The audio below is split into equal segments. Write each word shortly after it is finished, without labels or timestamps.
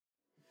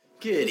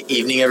Good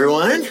evening,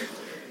 everyone.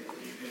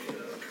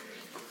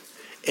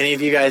 Any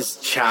of you guys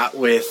chat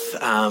with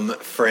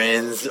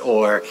friends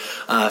or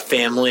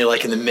family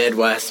like in the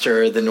Midwest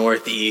or the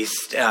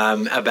Northeast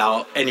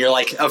about, and you're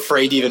like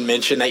afraid to even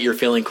mention that you're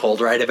feeling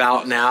cold right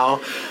about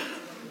now?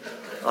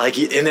 Like,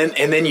 and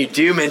then you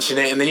do mention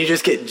it, and then you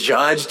just get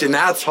judged, and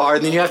that's hard.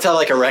 And then you have to have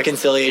like a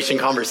reconciliation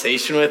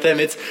conversation with them.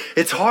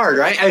 It's hard,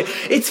 right?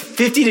 It's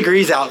 50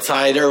 degrees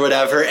outside or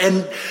whatever,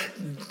 and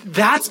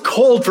that's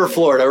cold for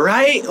Florida,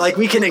 right? Like,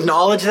 we can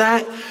acknowledge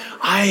that.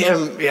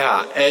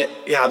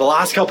 The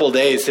last couple of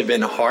days have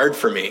been hard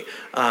for me.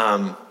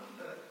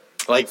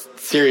 Like,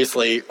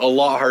 seriously, a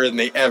lot harder than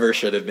they ever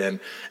should have been.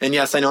 And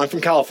yes, I know I'm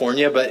from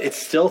California, but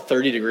it's still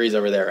 30 degrees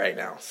over there right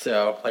now.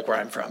 So, like where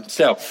I'm from.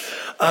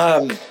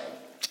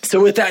 So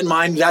with that in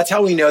mind, that's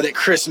how we know that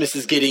Christmas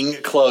is getting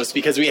close,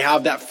 because we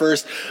have that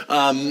first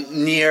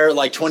near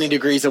like 20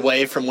 degrees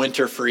away from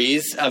winter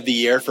freeze of the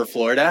year for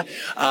Florida.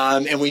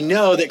 And we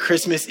know that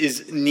Christmas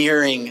is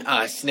nearing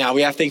us. Now,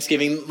 we have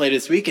Thanksgiving later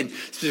this week, and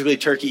specifically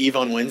Turkey Eve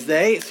on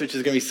Wednesday, which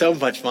is going to be so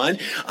much fun.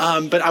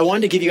 But I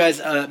wanted to give you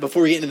guys,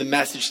 before we get into the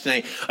message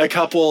tonight, a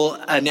couple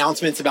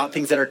announcements about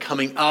things that are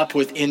coming up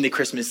within the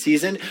Christmas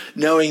season,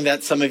 knowing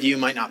that some of you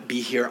might not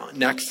be here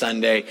next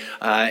Sunday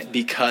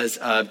because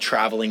of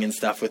traveling and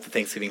stuff with the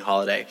Thanksgiving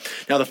holiday.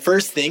 Now, the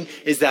first thing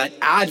is that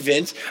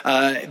Advent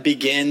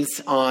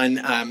begins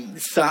on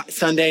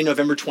Sunday,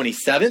 November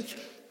 27th.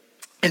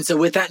 And so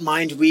with that in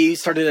mind, we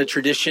started a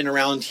tradition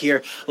around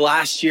here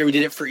last year. We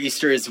did it for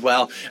Easter as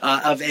well,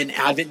 of an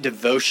Advent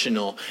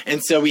devotional.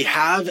 And so we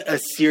have a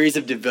series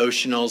of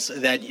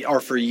devotionals that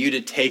are for you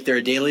to take. They're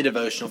a daily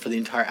devotional for the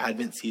entire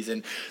Advent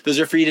season. Those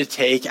are for you to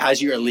take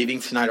as you are leaving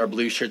tonight. Our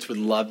Blue Shirts would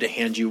love to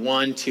hand you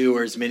one, two,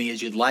 or as many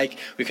as you'd like.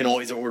 We can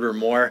always order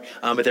more,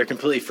 but they're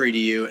completely free to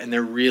you. And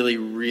they're really,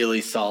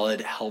 really solid,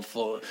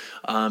 helpful,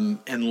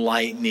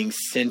 enlightening,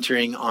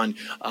 centering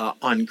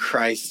on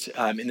Christ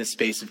in the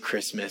space of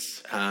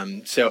Christmas.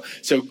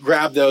 So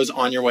grab those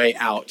on your way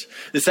out.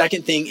 The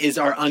second thing is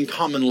our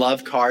Uncommon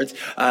Love cards.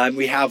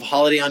 We have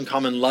holiday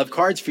Uncommon Love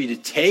cards for you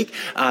to take.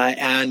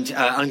 And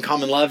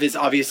Uncommon Love is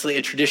obviously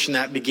a tradition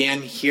that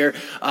began here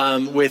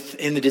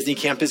within the Disney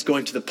campus,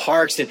 going to the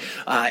parks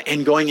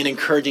and going and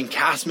encouraging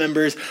cast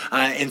members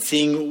and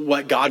seeing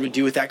what God would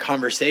do with that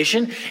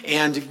conversation.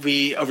 And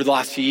we, over the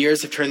last few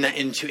years, have turned that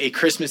into a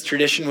Christmas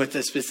tradition with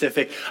a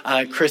specific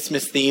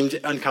Christmas-themed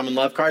Uncommon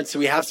Love card. So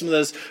we have some of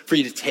those for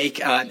you to take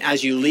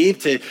as you leave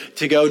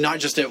to go not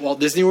just at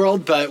Walt Disney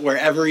World, but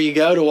wherever you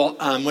go,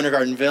 to Winter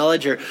Garden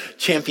Village or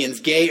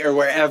Champions Gate or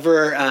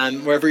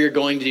wherever you're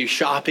going to do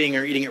shopping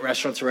or eating at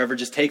restaurants or wherever.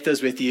 Just take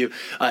those with you.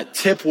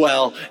 Tip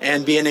well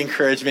and be an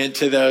encouragement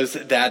to those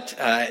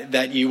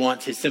that you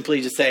want to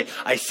simply just say,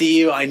 I see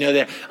you. I know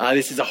that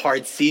this is a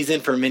hard season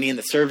for many in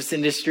the service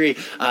industry.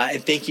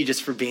 And thank you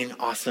just for being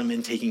awesome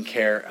and taking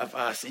care of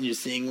us and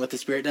just seeing what the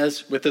Spirit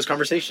does with those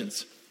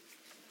conversations.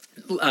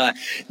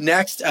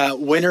 Next,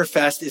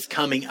 Winterfest is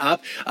coming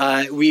up.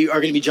 We are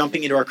going to be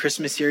jumping into our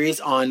Christmas series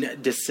on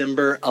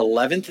December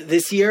 11th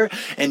this year.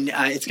 And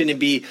it's going to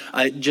be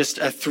just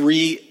a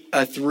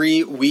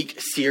three-week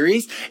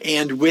series.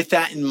 And with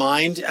that in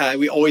mind,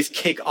 we always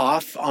kick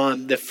off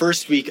on the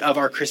first week of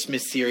our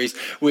Christmas series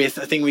with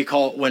a thing we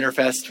call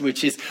Winterfest,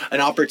 which is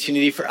an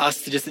opportunity for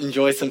us to just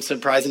enjoy some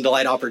surprise and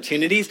delight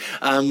opportunities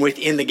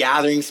within the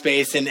gathering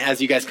space and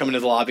as you guys come into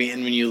the lobby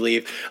and when you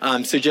leave.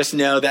 So just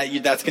know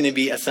that that's going to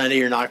be a Sunday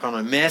you're not going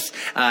to miss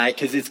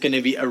because it's going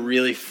to be a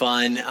really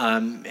fun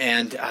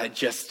and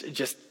just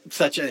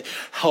such a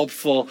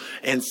helpful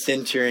and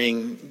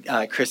centering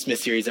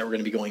Christmas series that we're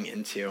going to be going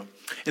into.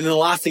 And then the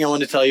last thing I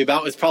want to tell you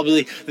about is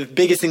probably the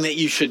biggest thing that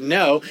you should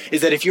know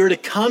is that if you were to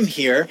come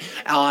here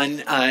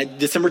on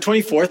December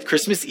 24th,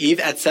 Christmas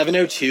Eve at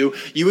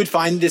 7:02, you would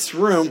find this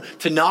room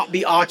to not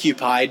be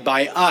occupied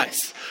by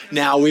us.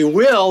 Now, we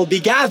will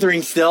be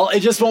gathering still. It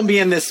just won't be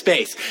in this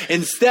space.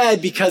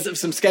 Instead, because of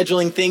some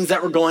scheduling things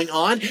that were going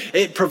on,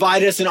 it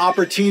provided us an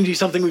opportunity to do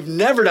something we've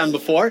never done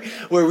before,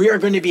 where we are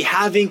going to be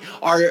having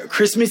our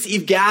Christmas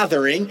Eve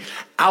gathering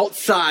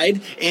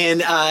outside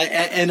in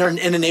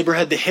a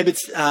neighborhood, the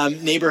Hibbett's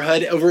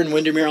neighborhood over in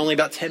Windermere, only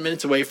about 10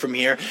 minutes away from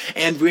here.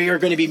 And we are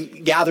going to be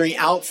gathering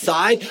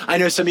outside. I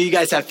know some of you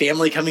guys have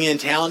family coming in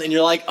town and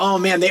you're like, oh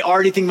man, they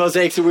already think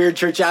Mosaic's a weird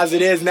church as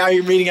it is. Now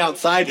you're meeting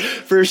outside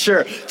for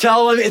sure.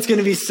 Tell them it's going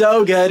to be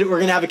so good. We're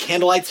going to have a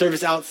candlelight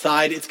service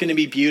outside. It's going to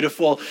be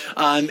beautiful.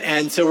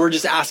 And so we're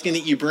just asking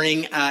that you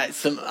bring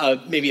some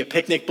maybe a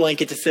picnic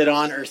blanket to sit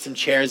on or some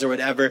chairs or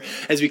whatever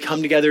as we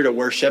come together to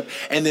worship.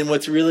 And then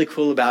what's really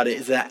cool about it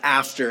is that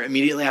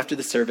immediately after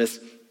the service,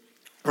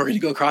 we're going to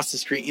go across the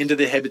street into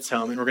the Hibbett's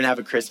home and we're going to have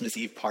a Christmas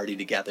Eve party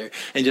together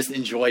and just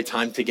enjoy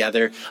time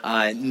together,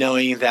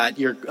 knowing that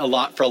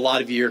for a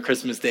lot of you, your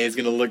Christmas day is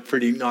going to look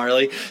pretty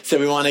gnarly. So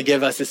we want to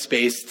give us a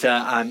space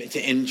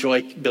to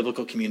enjoy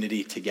biblical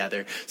community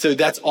together. So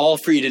that's all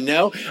for you to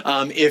know.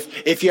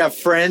 If you have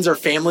friends or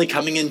family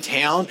coming in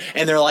town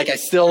and they're like, I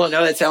still don't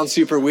know, that sounds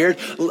super weird,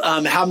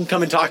 have them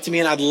come and talk to me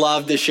and I'd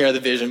love to share the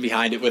vision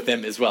behind it with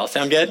them as well.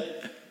 Sound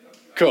good?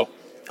 Cool.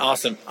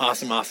 Awesome.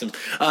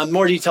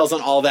 More details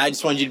on all that. I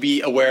just wanted you to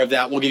be aware of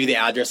that. We'll give you the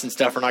address and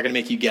stuff. We're not going to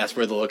make you guess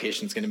where the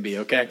location's going to be,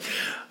 okay?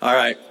 All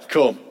right,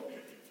 cool.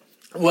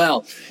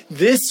 Well,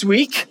 this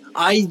week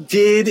I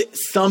did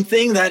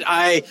something that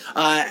I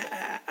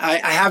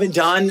haven't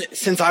done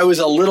since I was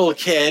a little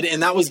kid,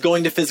 and that was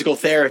going to physical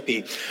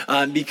therapy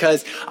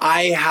because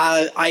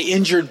I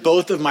injured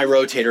both of my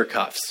rotator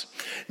cuffs.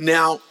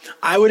 Now,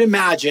 I would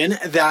imagine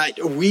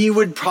that we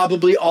would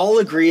probably all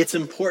agree it's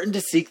important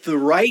to seek the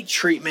right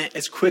treatment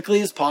as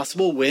quickly as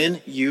possible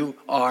when you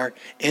are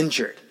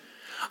injured.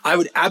 I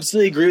would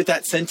absolutely agree with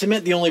that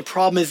sentiment. The only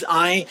problem is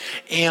I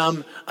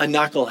am a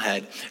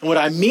knucklehead. And what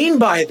I mean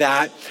by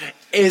that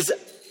is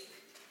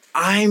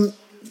I'm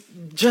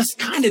just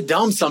kind of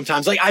dumb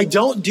sometimes. Like, I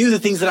don't do the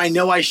things that I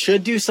know I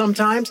should do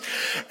sometimes.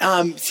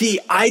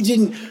 I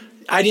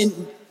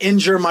didn't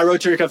injure my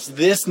rotator cuffs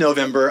this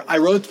November.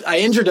 I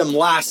injured them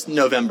last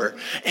November.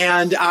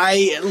 And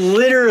I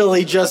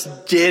literally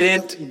just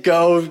didn't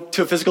go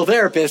to a physical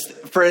therapist.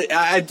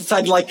 I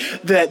decided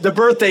the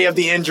birthday of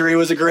the injury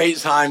was a great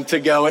time to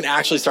go and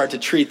actually start to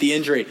treat the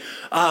injury.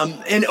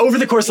 And over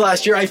the course of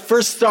last year,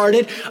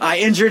 I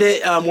injured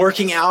it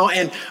working out,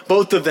 and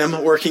both of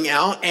them working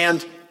out.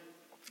 And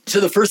so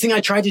the first thing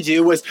I tried to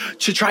do was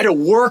to try to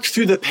work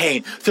through the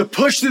pain, to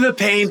push through the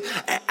pain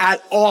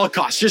at all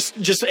costs.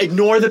 Just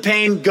ignore the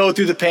pain, go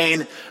through the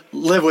pain,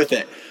 live with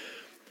it.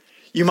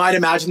 You might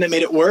imagine that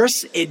made it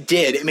worse. It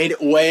did. It made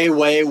it way,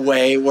 way,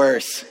 way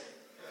worse.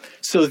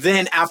 So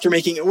then after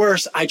making it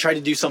worse, I tried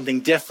to do something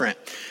different.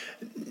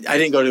 I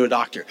didn't go to a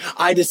doctor.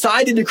 I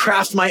decided to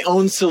craft my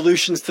own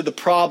solutions to the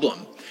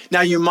problem.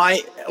 Now, you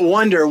might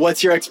wonder,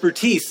 what's your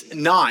expertise?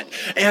 Not.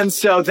 And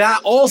so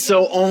that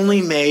also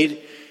only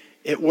made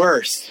it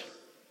worse.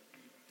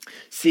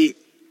 See,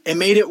 it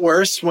made it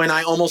worse when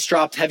I almost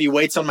dropped heavy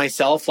weights on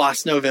myself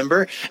last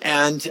November,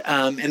 and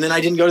then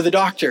I didn't go to the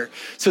doctor.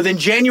 So then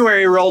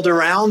January rolled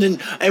around, and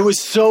it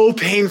was so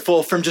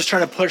painful from just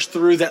trying to push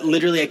through that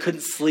literally I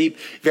couldn't sleep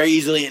very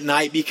easily at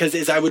night, because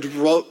as I would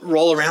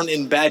roll around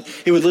in bed,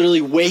 it would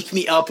literally wake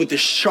me up with the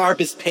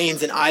sharpest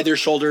pains in either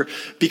shoulder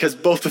because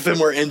both of them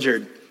were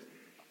injured.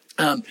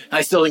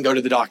 I still didn't go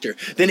to the doctor.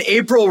 Then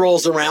April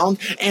rolls around,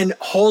 and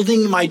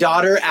holding my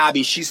daughter,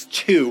 Abby, she's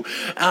 2,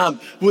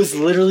 was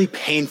literally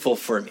painful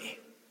for me.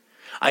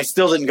 I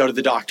still didn't go to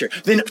the doctor.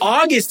 Then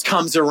August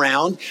comes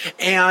around,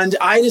 and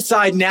I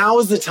decide now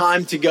is the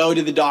time to go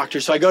to the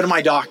doctor. So I go to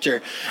my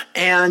doctor,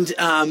 and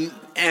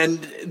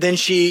then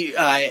she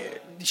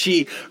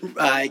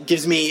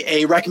gives me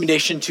a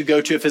recommendation to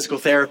go to a physical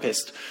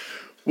therapist,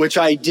 which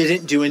I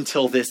didn't do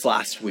until this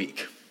last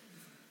week.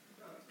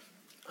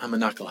 I'm a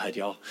knucklehead,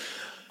 y'all.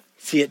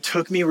 See, it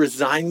took me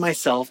resigning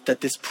myself that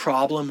this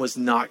problem was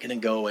not going to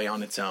go away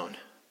on its own,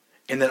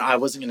 and that I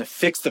wasn't going to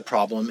fix the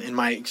problem in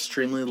my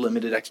extremely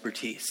limited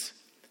expertise.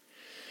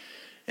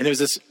 And it was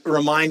this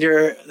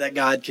reminder that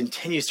God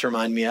continues to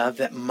remind me of,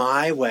 that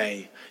my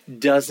way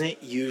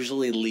doesn't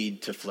usually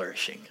lead to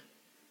flourishing.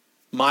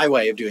 My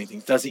way of doing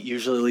things doesn't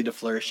usually lead to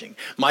flourishing.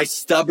 My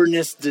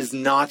stubbornness does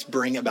not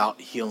bring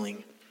about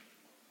healing.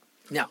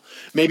 Now,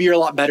 maybe you're a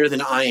lot better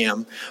than I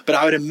am, but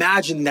I would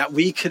imagine that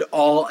we could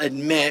all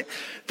admit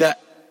that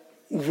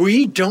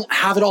we don't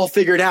have it all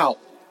figured out.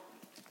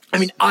 I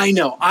mean, I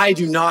know I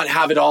do not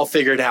have it all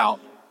figured out.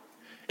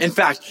 In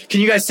fact, can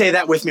you guys say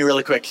that with me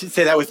really quick?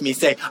 Say that with me.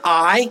 Say,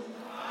 I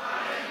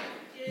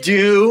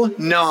do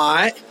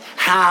not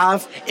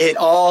have it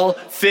all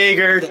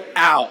figured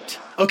out.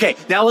 Okay,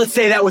 now let's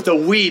say that with a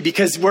we,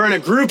 because we're in a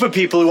group of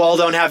people who all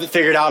don't have it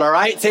figured out, all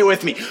right? Say it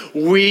with me.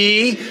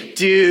 We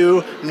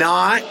do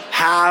not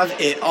have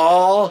it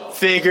all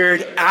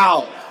figured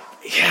out.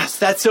 Yes,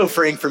 that's so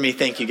freeing for me.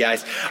 Thank you,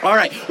 guys. All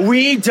right,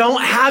 we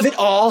don't have it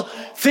all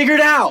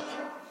figured out.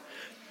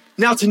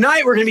 Now,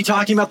 tonight we're going to be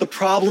talking about the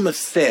problem of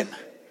sin.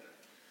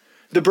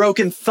 The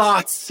broken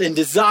thoughts and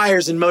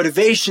desires and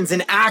motivations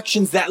and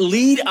actions that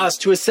lead us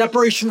to a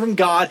separation from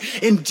God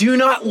and do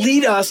not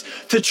lead us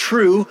to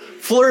true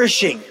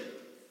flourishing.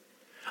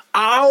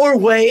 Our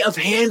way of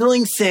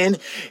handling sin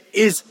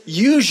is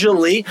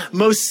usually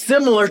most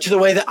similar to the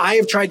way that I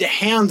have tried to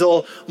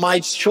handle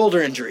my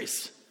shoulder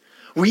injuries.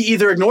 We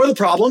either ignore the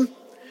problem,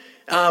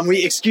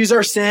 we excuse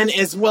our sin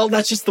as, well,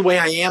 that's just the way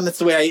I am, that's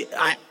the way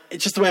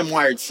it's just the way I'm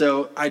wired,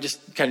 so I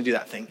just kind of do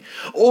that thing.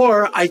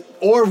 Or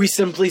we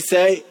simply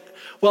say,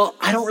 well,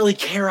 I don't really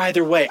care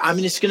either way. I'm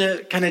just going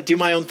to kind of do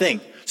my own thing.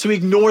 So we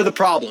ignore the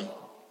problem.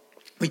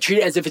 We treat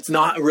it as if it's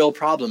not a real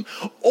problem.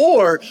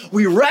 Or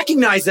we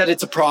recognize that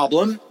it's a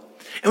problem,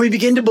 and we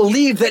begin to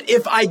believe that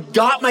if I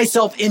got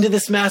myself into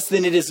this mess,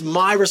 then it is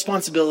my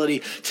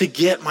responsibility to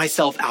get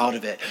myself out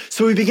of it.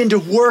 So we begin to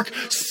work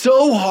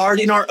so hard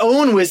in our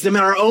own wisdom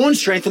and our own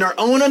strength and our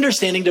own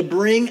understanding to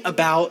bring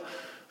about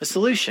a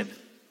solution.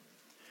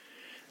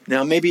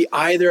 Now, maybe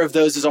either of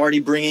those is already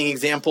bringing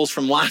examples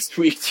from last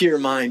week to your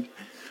mind.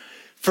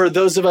 For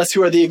those of us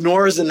who are the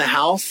ignorers in the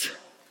house,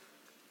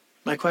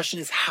 my question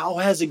is, how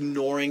has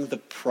ignoring the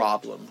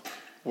problem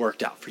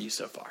worked out for you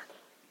so far?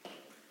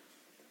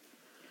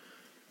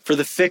 For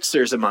the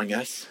fixers among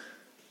us,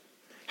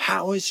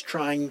 How is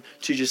trying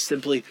to just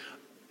simply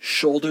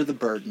shoulder the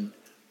burden,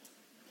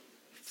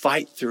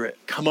 fight through it,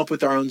 come up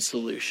with our own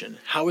solution,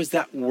 how has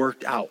that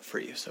worked out for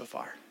you so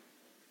far?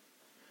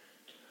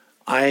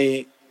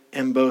 I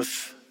am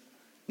both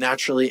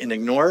naturally an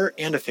ignorer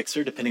and a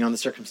fixer, depending on the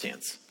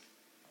circumstance.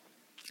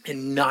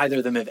 And neither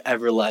of them have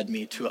ever led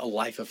me to a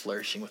life of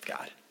flourishing with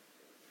God.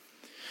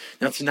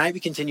 Now, tonight we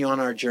continue on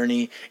our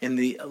journey in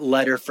the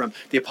letter from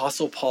the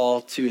Apostle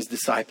Paul to his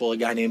disciple, a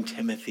guy named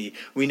Timothy.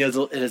 We know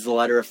it is the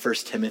letter of 1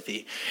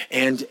 Timothy.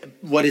 And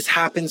what has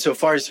happened so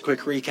far, as a quick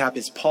recap,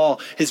 is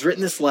Paul has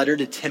written this letter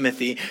to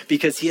Timothy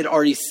because he had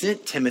already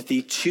sent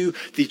Timothy to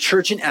the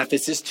church in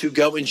Ephesus to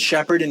go and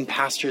shepherd and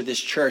pastor this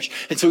church.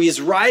 And so he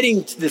is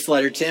writing this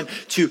letter to him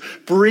to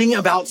bring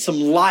about some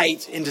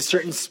light into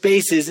certain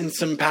spaces and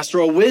some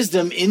pastoral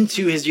wisdom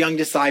into his young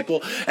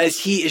disciple as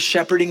he is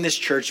shepherding this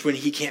church when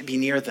he can't be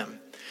near them.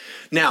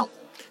 Now,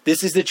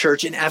 this is the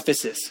church in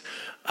Ephesus.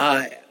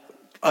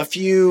 A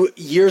few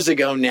years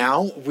ago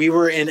now, we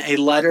were in a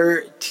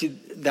letter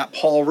that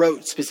Paul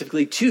wrote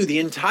specifically to the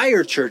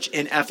entire church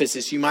in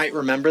Ephesus. You might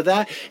remember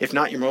that. If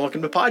not, you're more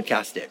welcome to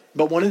podcast it.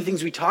 But one of the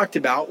things we talked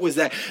about was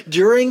that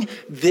during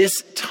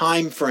this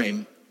time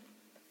frame,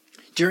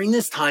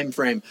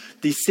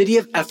 the city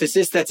of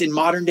Ephesus, that's in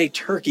modern day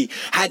Turkey,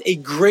 had a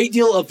great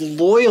deal of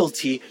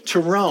loyalty to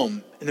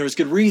Rome. And there was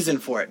good reason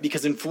for it,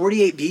 because in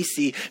 48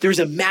 BC, there was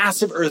a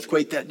massive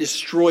earthquake that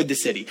destroyed the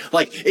city.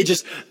 It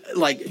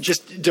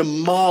just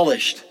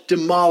demolished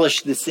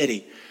the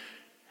city.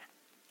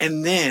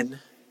 And then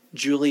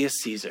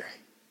Julius Caesar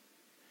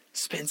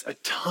spends a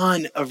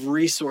ton of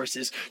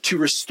resources to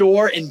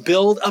restore and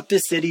build up the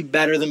city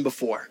better than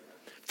before,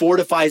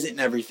 fortifies it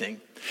and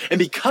everything. And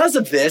because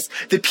of this,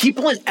 the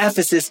people in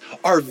Ephesus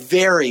are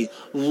very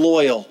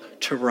loyal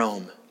to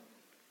Rome.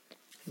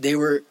 They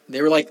were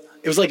like,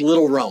 it was like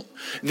little Rome.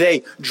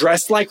 They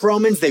dressed like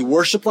Romans. They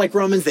worshiped like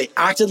Romans. They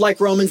acted like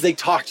Romans. They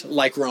talked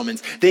like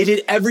Romans. They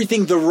did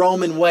everything the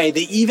Roman way.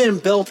 They even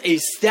built a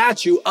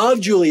statue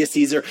of Julius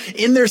Caesar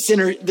in their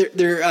center,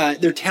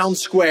 their town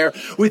square,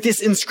 with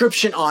this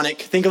inscription on it.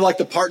 Think of like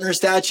the partner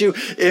statue.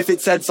 If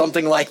it said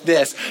something like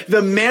this: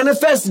 "The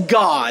manifest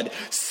God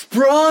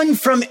sprung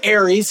from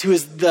Ares, who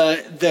is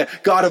the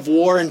god of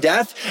war and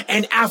death,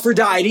 and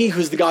Aphrodite,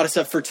 who's the goddess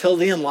of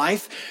fertility and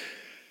life.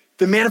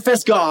 The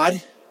manifest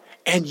God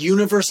and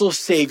universal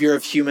savior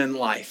of human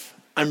life."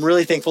 I'm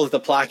really thankful that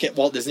the plaque at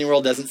Walt Disney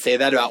World doesn't say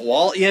that about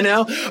Walt,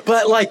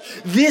 but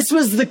this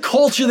was the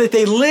culture that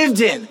they lived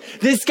in.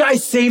 This guy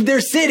saved their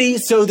city.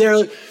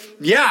 So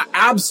yeah,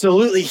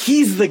 absolutely.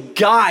 He's the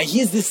guy.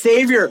 He's the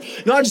savior,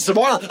 not just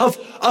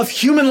of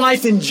human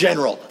life in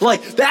general.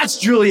 That's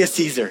Julius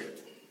Caesar.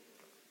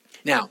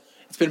 Now,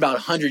 it's been about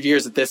 100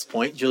 years at this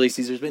point. Julius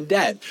Caesar's been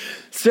dead.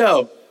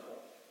 So,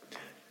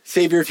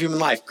 savior of human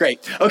life. Great.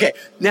 Okay.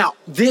 Now,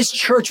 this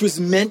church was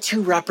meant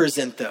to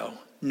represent, though,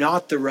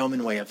 not the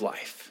Roman way of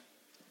life.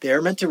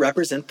 They're meant to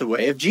represent the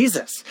way of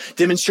Jesus,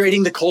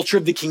 demonstrating the culture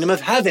of the kingdom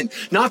of heaven,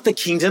 not the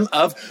kingdom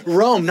of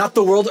Rome, not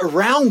the world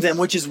around them,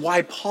 which is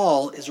why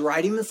Paul is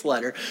writing this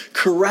letter,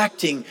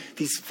 correcting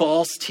these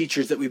false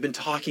teachers that we've been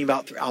talking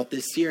about throughout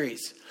this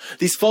series.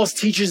 These false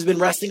teachers have been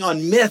resting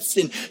on myths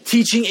and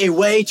teaching a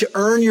way to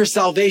earn your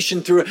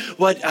salvation through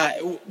what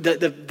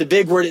the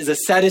big word is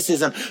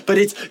asceticism. But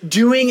it's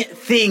doing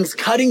things,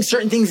 cutting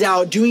certain things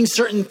out, doing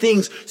certain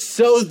things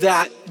so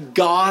that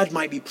God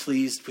might be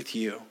pleased with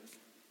you.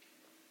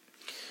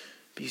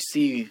 But you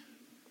see,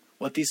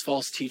 what these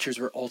false teachers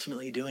were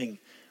ultimately doing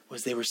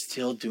was they were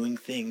still doing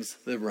things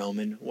the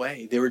Roman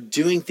way. They were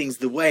doing things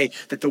the way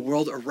that the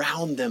world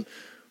around them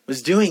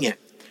was doing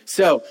it.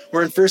 So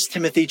we're in 1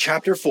 Timothy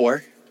chapter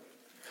 4.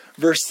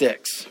 Verse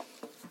 6.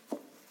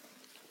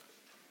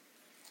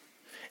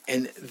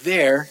 And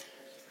there,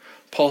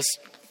 Paul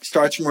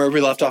starts from where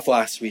we left off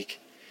last week.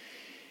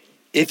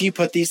 If you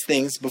put these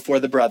things before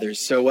the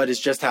brothers. So what has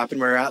just happened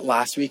where we're at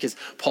last week is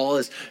Paul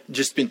has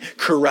just been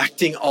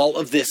correcting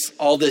all this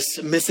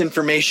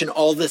misinformation,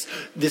 all this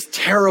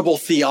terrible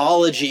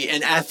theology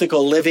and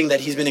ethical living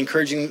that he's been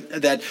encouraging,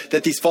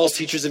 that these false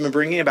teachers have been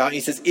bringing about. And he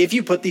says, if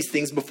you put these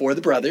things before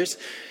the brothers,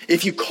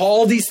 if you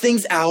call these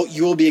things out,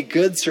 you will be a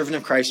good servant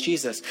of Christ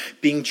Jesus,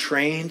 being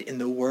trained in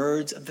the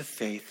words of the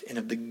faith and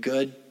of the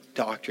good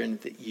doctrine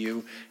that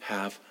you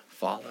have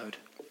followed.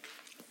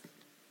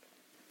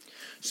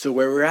 So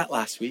where we were at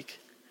last week,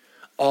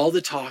 all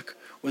the talk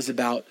was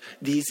about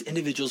these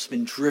individuals have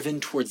been driven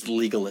towards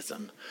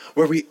legalism,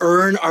 where we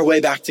earn our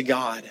way back to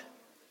God.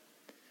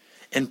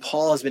 And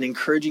Paul has been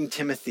encouraging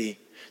Timothy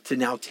to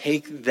now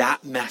take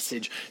that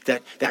message,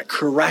 that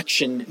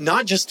correction,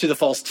 not just to the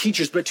false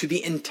teachers, but to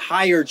the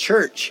entire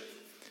church.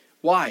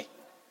 Why?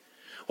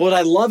 What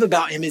I love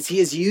about him is he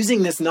is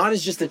using this not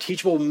as just a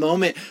teachable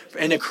moment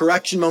and a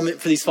correction moment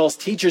for these false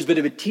teachers, but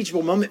a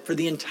teachable moment for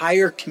the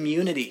entire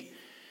community.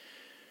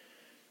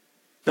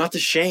 Not to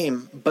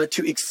shame, but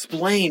to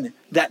explain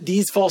that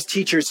these false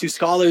teachers, who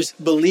scholars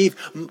believe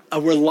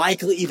were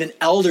likely even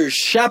elders,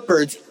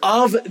 shepherds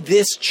of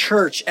this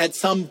church at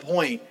some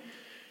point,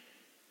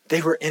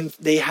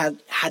 they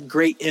had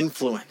great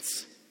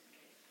influence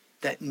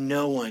that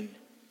no one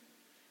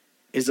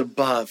is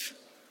above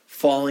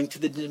falling to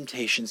the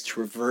temptations to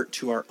revert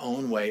to our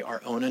own way,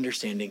 our own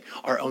understanding,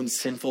 our own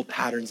sinful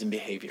patterns and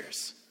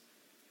behaviors.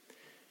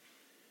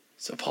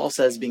 So Paul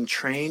says, being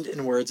trained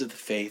in words of the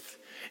faith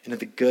and of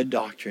the good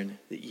doctrine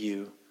that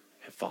you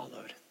have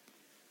followed.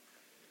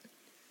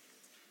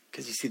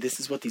 Because you see, this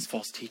is what these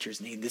false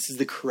teachers need. This is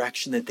the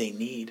correction that they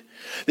need.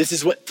 This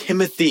is what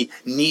Timothy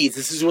needs.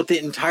 This is what the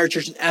entire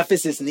church in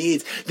Ephesus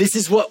needs. This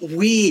is what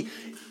we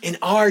in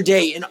our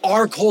day, in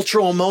our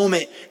cultural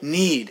moment,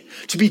 need.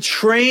 To be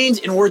trained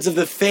in words of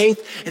the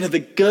faith and of the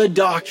good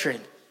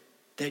doctrine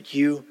that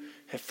you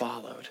have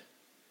followed.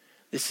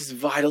 This is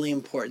vitally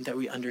important that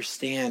we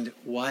understand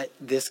what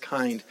this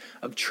kind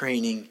of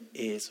training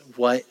is,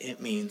 what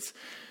it means.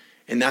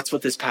 And that's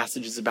what this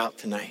passage is about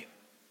tonight.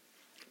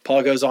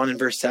 Paul goes on in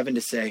verse 7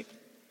 to say,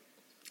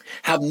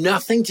 have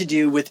nothing to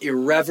do with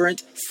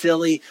irreverent,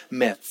 silly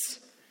myths.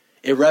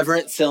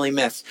 Irreverent, silly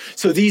myths.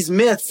 So these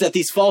myths that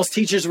these false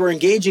teachers were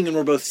engaging in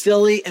were both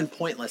silly and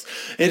pointless.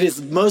 It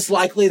is most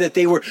likely that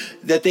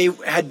they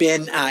had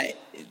been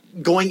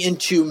going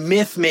into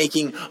myth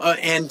making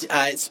and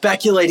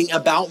speculating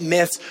about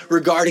myths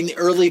regarding the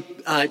early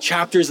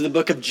chapters of the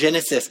book of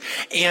Genesis.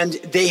 And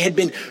they had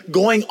been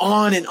going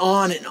on and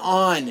on and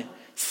on.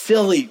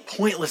 Silly,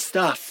 pointless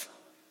stuff.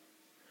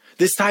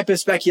 This type of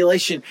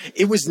speculation,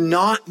 it was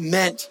not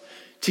meant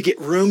to get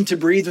room to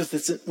breathe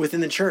within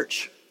the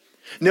church.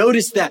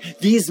 Notice that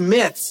these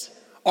myths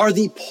are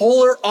the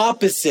polar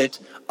opposite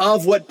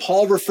of what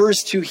Paul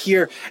refers to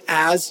here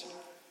as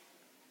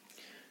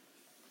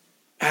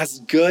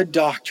good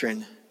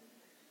doctrine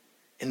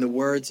in the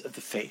words of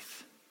the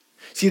faith.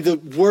 See, the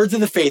words of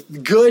the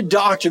faith, good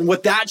doctrine,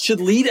 what that should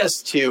lead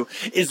us to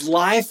is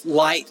life,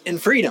 light, and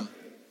freedom.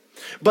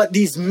 But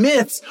these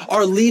myths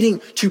are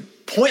leading to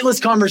pointless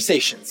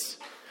conversations.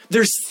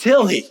 They're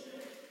silly.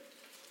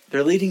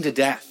 They're leading to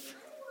death.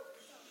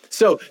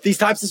 So these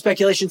types of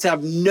speculations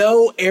have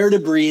no air to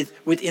breathe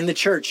within the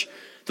church.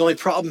 The only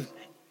problem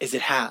is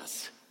it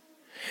has.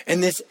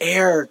 And this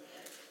air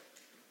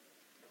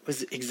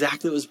was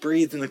exactly what was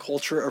breathed in the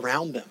culture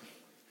around them.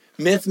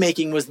 Myth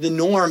making was the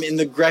norm in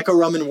the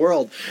Greco-Roman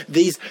world.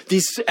 These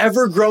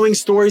ever-growing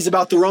stories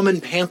about the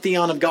Roman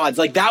pantheon of gods,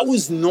 like that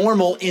was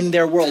normal in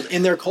their world,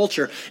 in their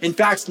culture. In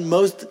fact,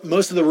 most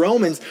of the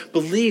Romans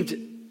believed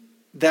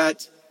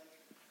that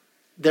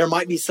there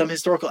might be some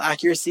historical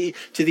accuracy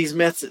to these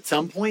myths at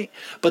some point,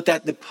 but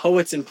that the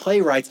poets and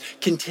playwrights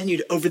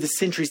continued over the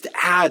centuries to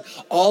add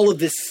all of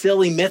this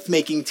silly myth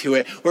making to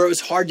it, where it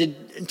was hard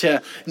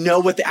to know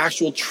what the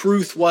actual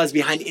truth was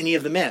behind any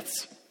of the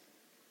myths.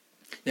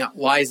 Now,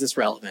 why is this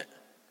relevant?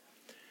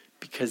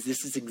 Because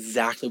this is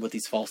exactly what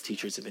these false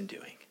teachers have been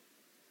doing.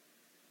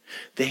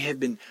 They have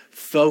been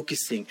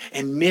focusing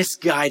and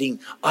misguiding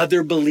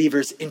other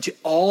believers into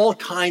all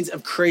kinds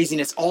of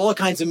craziness, all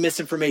kinds of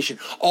misinformation,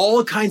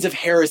 all kinds of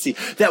heresy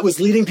that was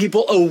leading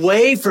people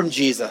away from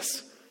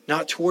Jesus,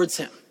 not towards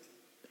him.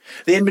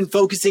 They had been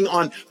focusing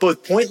on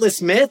both pointless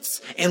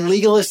myths and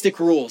legalistic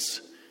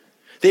rules.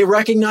 They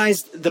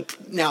recognized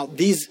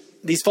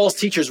these false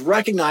teachers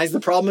recognized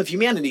the problem of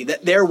humanity,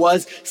 that there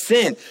was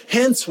sin.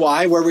 Hence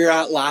why, where we were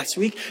at last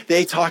week,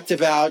 they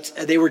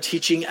were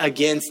teaching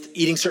against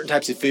eating certain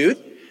types of food.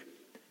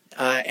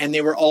 And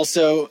they were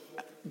also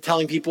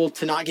telling people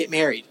to not get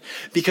married.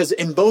 Because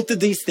in both of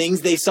these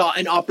things, they saw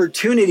an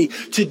opportunity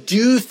to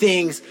do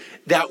things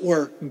that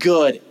were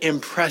good,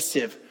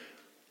 impressive,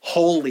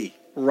 holy,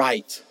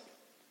 right.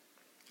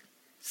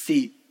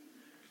 See,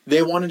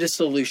 they wanted a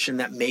solution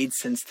that made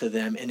sense to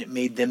them, and it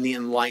made them the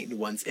enlightened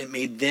ones. It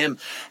made them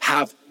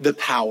have the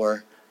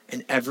power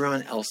and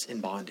everyone else in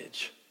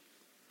bondage.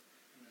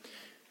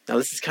 Now,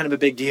 this is kind of a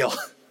big deal.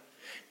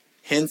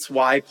 Hence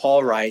why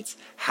Paul writes,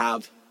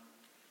 have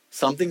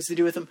some things to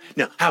do with them?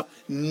 No, have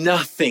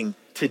nothing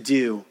to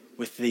do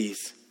with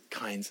these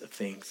kinds of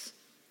things.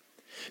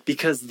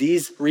 Because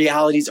these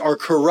realities are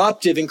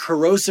corruptive and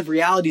corrosive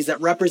realities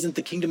that represent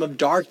the kingdom of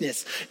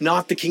darkness,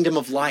 not the kingdom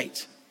of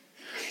light.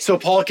 So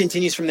Paul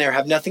continues from there,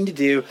 have nothing to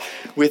do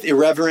with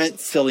irreverent,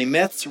 silly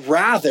myths.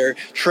 Rather,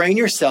 train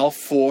yourself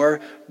for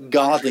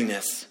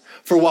godliness.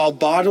 For while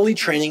bodily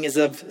training is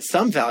of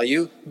some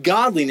value,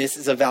 godliness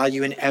is of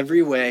value in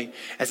every way,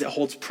 as it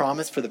holds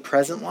promise for the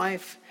present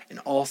life and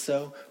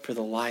also for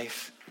the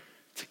life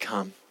to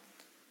come.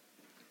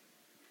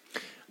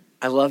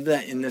 I love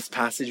that in this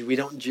passage, we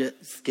don't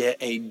just get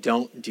a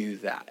don't do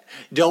that.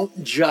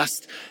 Don't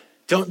just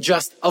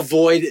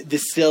avoid the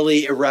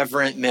silly,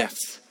 irreverent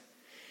myths.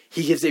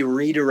 He gives a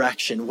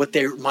redirection, what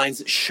their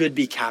minds should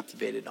be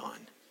captivated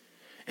on.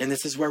 And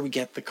this is where we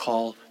get the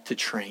call to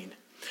train.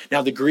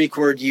 Now, the Greek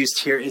word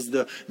used here is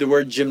the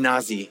word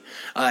gymnasi.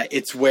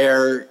 It's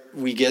where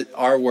we get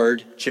our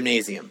word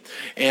gymnasium.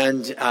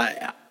 And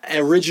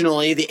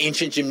originally, the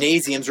ancient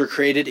gymnasiums were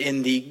created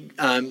in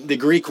the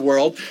Greek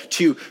world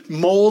to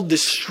mold the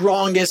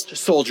strongest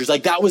soldiers.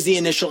 Like that was the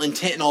initial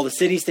intent in all the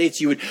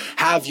city-states. You would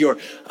have your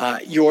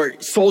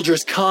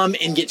soldiers come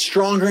and get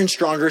stronger and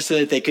stronger so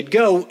that they could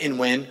go and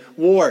win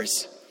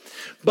wars.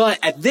 But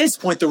at this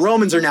point, the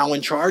Romans are now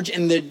in charge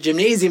and the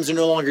gymnasiums are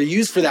no longer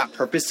used for that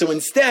purpose. So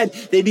instead,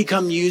 they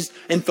become used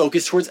and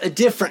focused towards a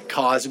different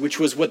cause, which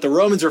was what the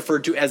Romans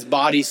referred to as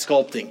body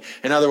sculpting.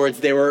 In other words,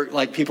 they were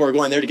like, people were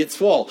going there to get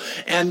swole.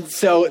 And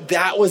so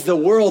that was the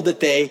world that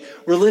they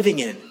were living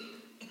in.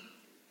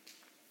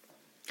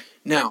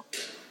 Now,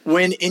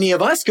 when any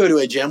of us go to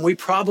a gym, we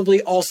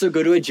probably also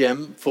go to a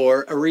gym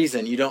for a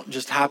reason. You don't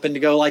just happen to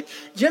go like,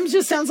 gym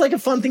just sounds like a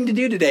fun thing to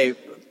do today.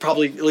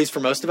 Probably, at least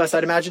for most of us,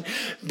 I'd imagine.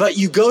 But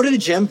you go to the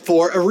gym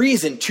for a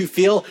reason, to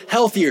feel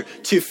healthier,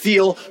 to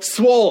feel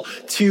swole,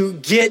 to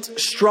get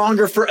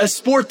stronger for a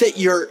sport that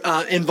you're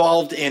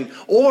involved in,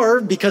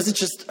 or because it's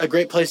just a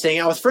great place to hang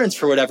out with friends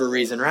for whatever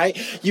reason, right?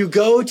 You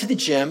go to the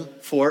gym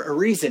for a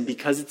reason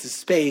because it's a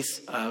space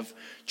of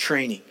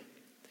training.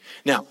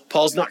 Now,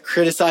 Paul's not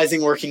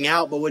criticizing working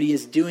out, but what he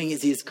is doing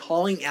is he is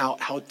calling out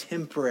how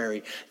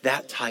temporary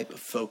that type of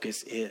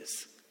focus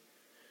is.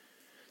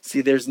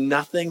 See, there's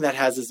nothing that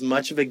has as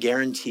much of a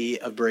guarantee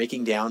of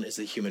breaking down as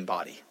the human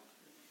body.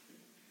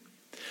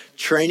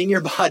 Training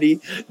your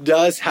body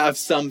does have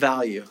some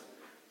value,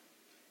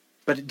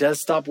 but it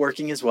does stop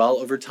working as well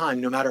over time,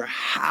 no matter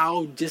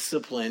how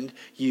disciplined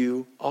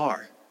you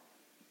are.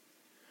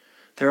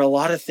 There are a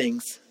lot of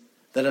things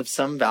that have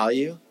some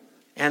value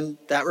and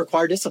that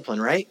require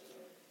discipline, right?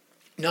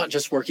 Not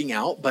just working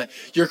out, but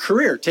your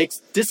career takes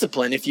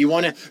discipline. If you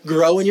want to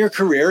grow in your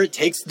career, it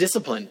takes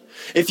discipline.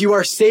 If you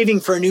are saving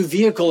for a new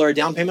vehicle or a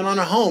down payment on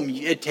a home,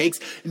 it takes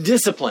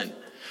discipline.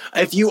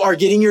 If you are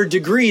getting your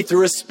degree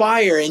through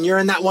Aspire and you're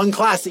in that one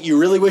class that you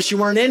really wish you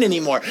weren't in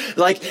anymore,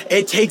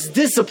 it takes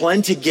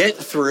discipline to get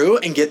through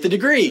and get the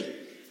degree.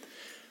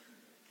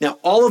 Now,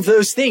 all of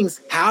those things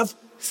have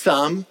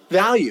some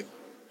value.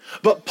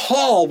 But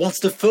Paul wants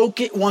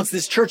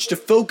this church to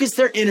focus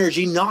their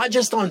energy not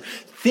just on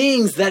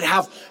things that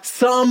have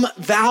some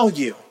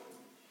value,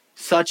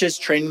 such as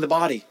training the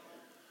body,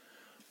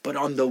 but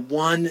on the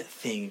one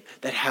thing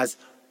that has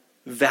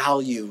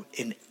value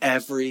in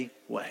every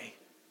way: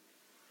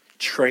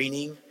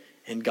 training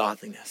and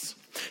godliness.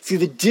 See,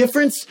 the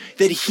difference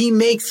that he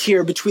makes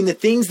here between the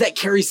things that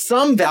carry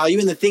some value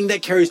and the thing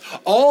that carries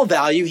all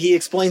value, he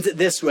explains it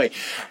this way: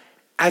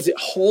 as it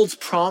holds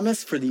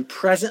promise for the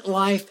present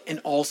life and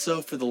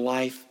also for the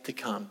life to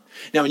come.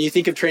 Now, when you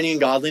think of training and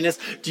godliness,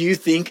 do you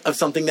think of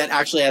something that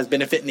actually has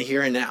benefit in the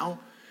here and now?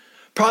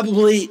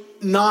 Probably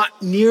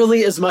not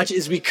nearly as much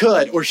as we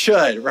could or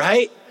should,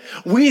 right?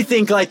 We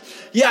think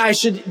I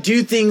should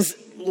do things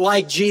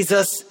like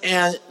Jesus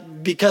and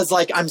because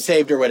I'm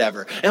saved or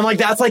whatever. And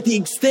that's the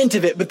extent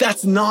of it, but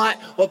that's not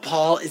what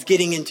Paul is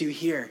getting into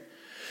here.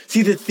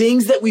 See, the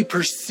things that we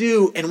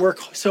pursue and work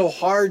so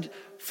hard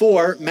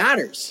for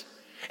matters.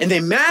 And they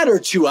matter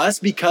to us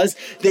because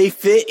they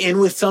fit in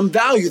with some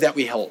value that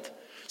we hold.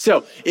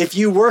 So if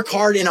you work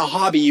hard in a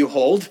hobby you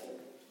hold,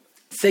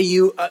 say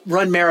you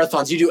run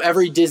marathons, you do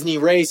every Disney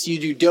race, you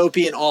do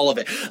Dopey and all of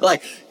it.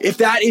 If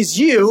that is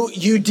you,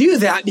 you do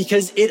that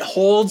because it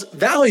holds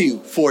value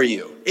for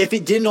you. If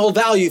it didn't hold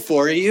value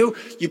for you,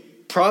 you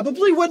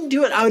probably wouldn't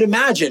do it, I would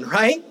imagine,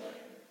 right?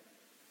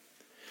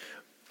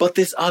 But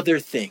this other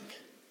thing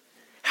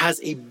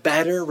has a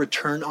better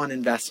return on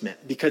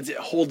investment because it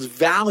holds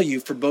value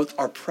for both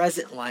our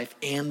present life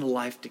and the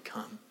life to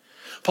come.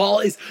 Paul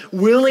is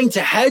willing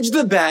to hedge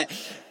the bet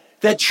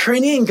that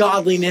training and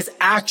godliness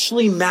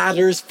actually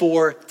matters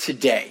for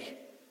today,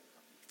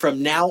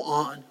 from now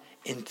on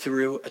and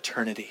through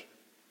eternity.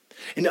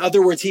 In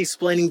other words, he's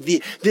explaining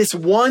this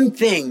one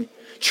thing: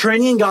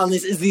 training and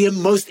godliness is the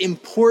most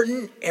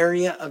important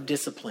area of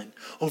discipline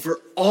over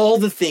all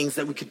the things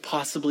that we could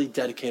possibly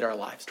dedicate our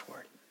lives toward.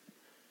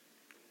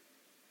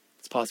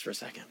 Pause for a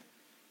second.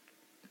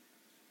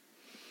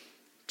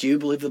 Do you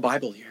believe the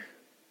Bible here?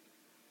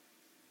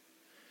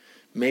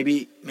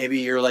 Maybe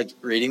you're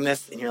reading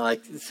this and you're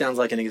it sounds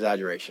like an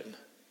exaggeration.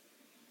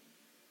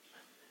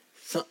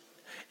 So,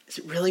 is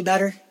it really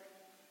better?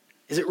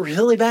 Is it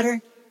really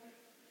better?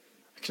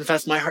 I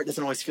confess my heart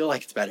doesn't always feel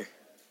like it's better.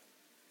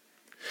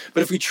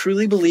 But if we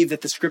truly believe that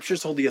the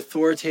scriptures hold the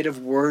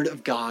authoritative word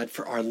of God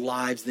for our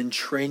lives, then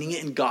training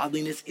and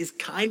godliness is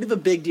kind of a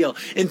big deal.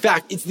 In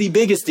fact, it's the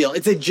biggest deal.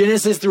 It's a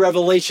Genesis through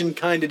Revelation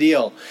kind of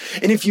deal.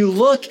 And if you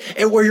look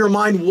at where your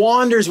mind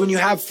wanders when you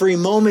have free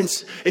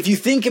moments, if you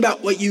think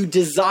about what you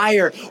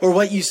desire or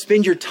what you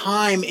spend your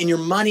time and your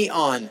money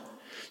on,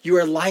 you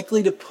are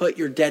likely to put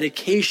your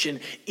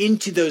dedication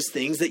into those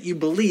things that you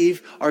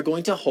believe are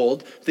going to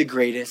hold the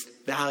greatest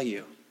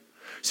value.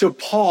 So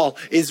Paul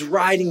is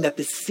writing that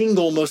the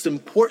single most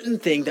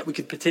important thing that we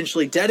could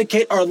potentially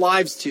dedicate our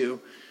lives to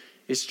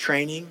is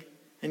training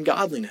and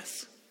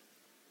godliness.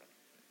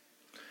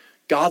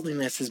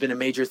 Godliness has been a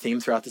major theme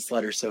throughout this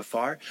letter so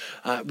far.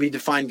 We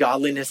define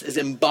godliness as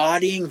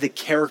embodying the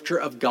character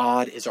of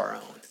God as our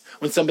own.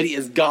 When somebody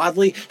is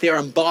godly, they are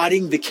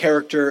embodying the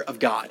character of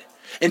God.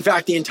 In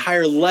fact, the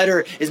entire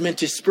letter is meant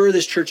to spur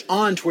this church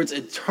on towards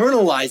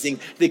internalizing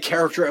the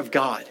character of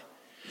God,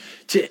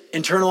 to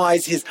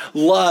internalize his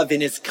love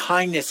and his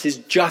kindness, his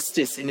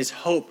justice and his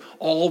hope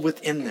all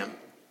within them.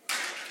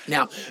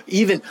 Now,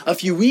 even a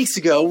few weeks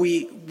ago,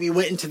 we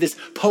went into this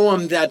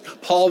poem that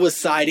Paul was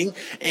citing,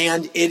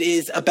 and it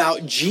is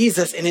about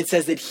Jesus, and it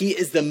says that he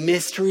is the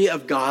mystery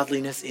of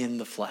godliness in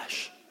the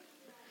flesh.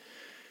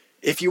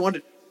 If you want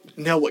to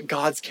know what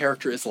God's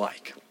character is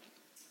like,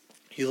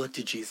 you look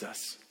to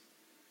Jesus,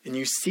 and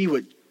you see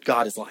what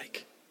God is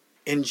like.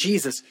 In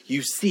Jesus,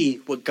 you see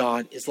what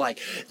God is like.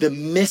 The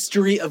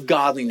mystery of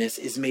godliness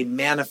is made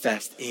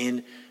manifest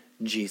in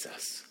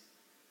Jesus.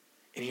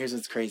 And here's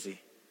what's crazy.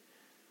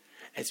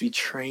 As we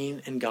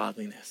train in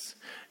godliness,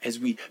 as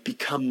we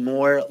become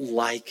more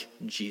like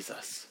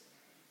Jesus,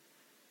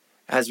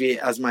 as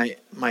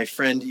my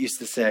friend used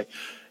to say,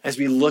 as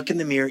we look in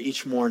the mirror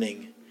each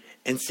morning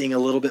and seeing a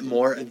little bit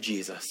more of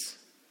Jesus,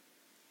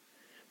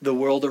 the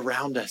world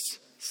around us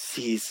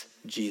sees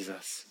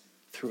Jesus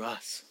through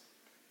us.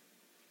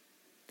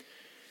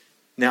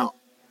 Now,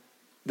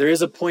 there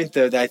is a point,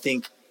 though, that I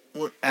think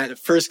at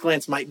first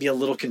glance might be a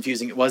little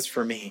confusing. It was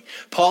for me.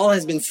 Paul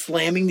has been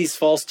slamming these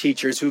false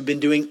teachers who've been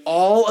doing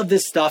all of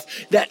this stuff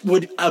that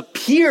would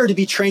appear to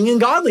be training in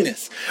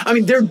godliness. I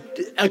mean,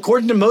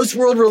 according to most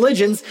world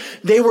religions,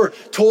 they were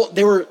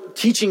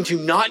teaching to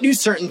not do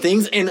certain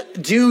things and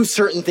do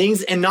certain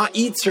things and not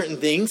eat certain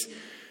things.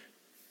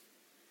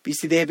 But you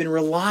see, they have been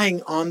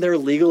relying on their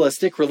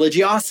legalistic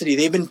religiosity.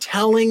 They've been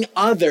telling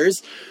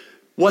others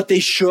what they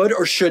should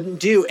or shouldn't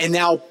do. And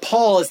now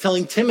Paul is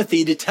telling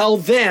Timothy to tell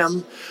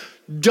them,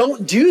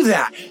 don't do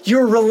that.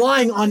 You're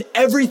relying on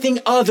everything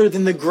other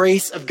than the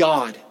grace of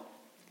God.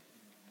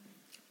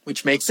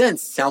 Which makes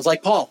sense. Sounds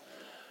like Paul.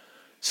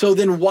 So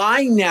then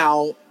why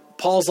now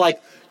Paul's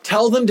like,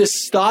 tell them to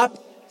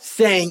stop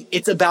saying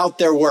it's about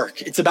their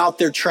work. It's about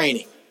their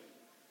training.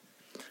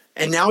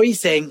 And now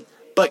he's saying,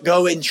 but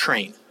go and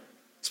train.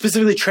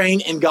 Specifically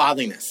train in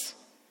godliness.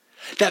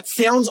 That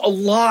sounds a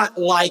lot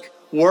like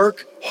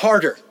work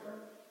harder.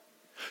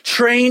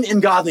 Train in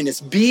godliness.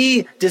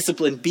 Be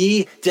disciplined.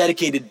 Be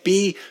dedicated.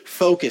 Be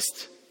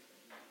focused.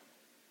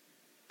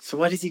 So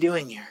what is he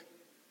doing here?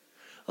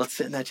 Let's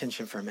sit in that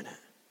tension for a minute.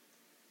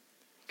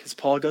 Because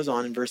Paul goes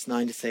on in verse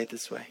 9 to say it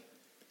this way.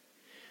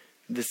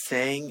 The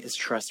saying is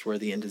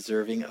trustworthy and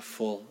deserving of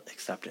full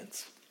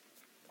acceptance.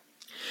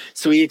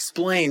 So he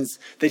explains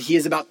that he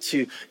is about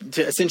to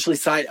essentially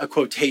cite a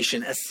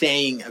quotation, a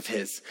saying of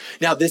his.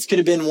 Now, this could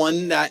have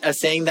been a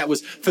saying that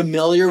was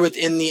familiar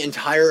within the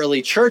entire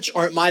early church,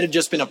 or it might have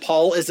just been a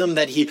Paulism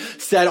that he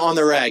said on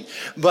the reg.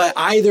 But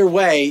either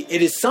way,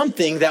 it is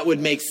something that would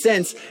make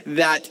sense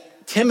that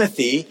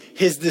Timothy,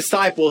 his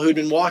disciple who'd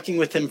been walking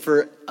with him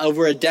for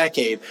over a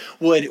decade,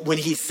 when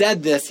he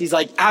said this, he's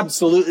like,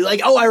 absolutely.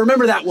 Like, oh, I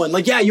remember that one.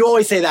 Like, yeah, you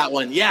always say that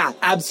one. Yeah,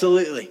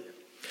 absolutely.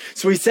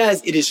 So he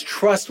says it is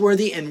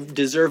trustworthy and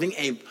deserving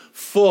a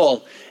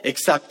full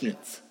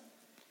acceptance.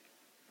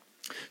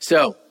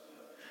 So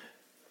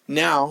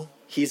now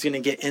he's going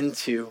to get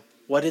into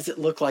what does it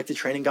look like to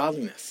train in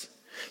godliness.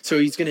 So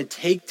he's going to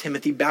take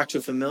Timothy back to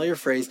a familiar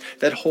phrase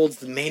that holds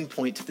the main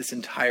point to this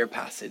entire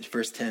passage.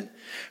 Verse 10,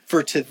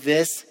 for to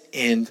this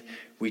end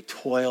we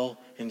toil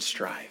and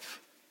strive.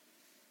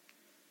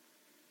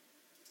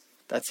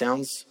 That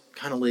sounds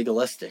kind of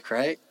legalistic,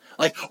 right?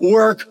 Like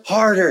work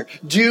harder,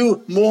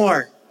 do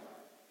more.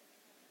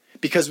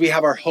 Because we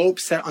have our hope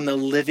set on the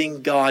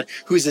living God,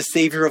 who is the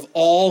Savior of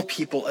all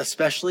people,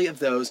 especially of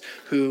those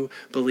who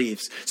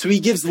believes. So he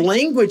gives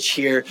language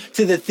here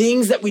to the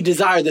things that we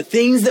desire, the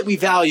things that we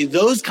value.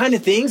 Those kind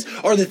of things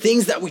are the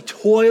things that we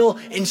toil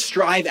and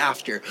strive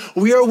after.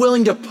 We are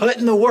willing to put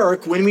in the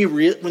work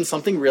when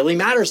something really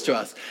matters to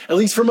us. At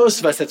least for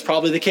most of us, that's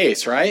probably the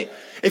case, right?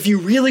 If you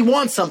really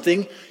want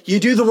something, you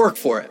do the work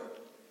for it.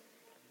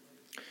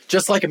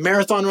 Just like a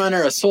marathon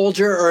runner, a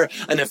soldier, or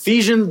an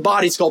Ephesian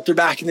body sculptor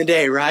back in the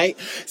day, right?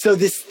 So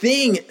this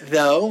thing,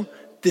 though,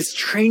 this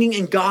training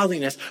in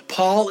godliness,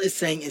 Paul is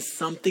saying is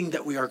something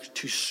that we are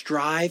to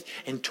strive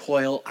and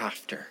toil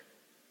after.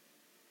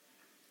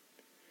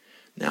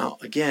 Now,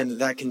 again,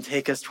 that can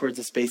take us towards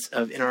a space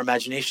of, in our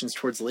imaginations,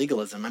 towards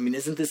legalism. I mean,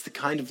 isn't this the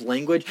kind of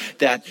language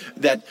that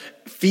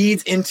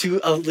feeds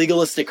into a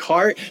legalistic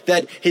heart,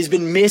 that has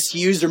been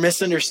misused or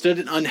misunderstood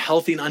in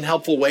unhealthy and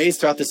unhelpful ways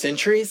throughout the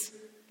centuries?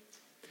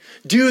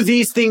 Do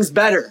these things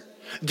better.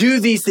 Do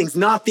these things,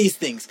 not these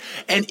things.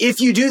 And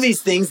if you do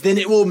these things, then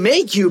it will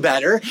make you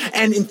better.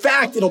 And in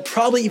fact, it'll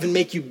probably even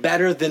make you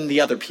better than the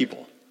other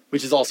people,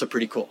 which is also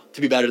pretty cool,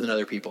 to be better than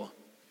other people.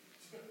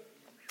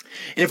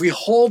 And if we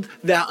hold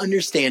that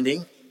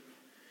understanding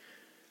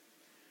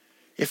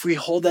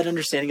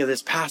of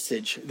this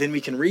passage, then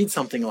we can read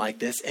something like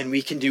this and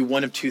we can do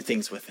one of two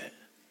things with it.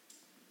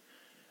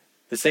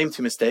 The same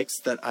two mistakes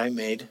that I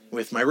made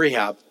with my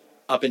rehab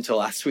up until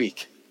last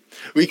week.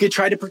 We could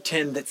try to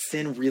pretend that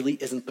sin really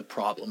isn't the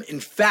problem.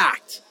 In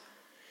fact,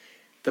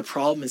 the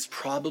problem is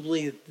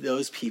probably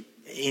those people,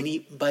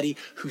 anybody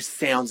who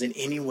sounds in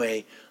any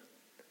way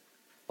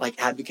like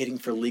advocating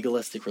for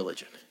legalistic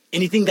religion.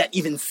 Anything that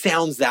even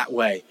sounds that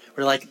way.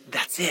 We're like,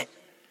 that's it.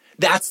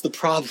 That's the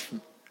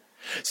problem.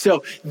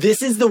 So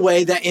this is the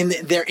way that in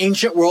their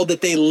ancient world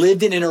that they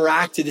lived and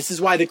interacted. This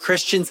is why the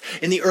Christians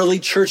in the early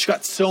church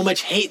got so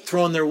much hate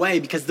thrown their way,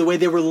 because the way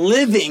they were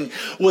living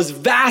was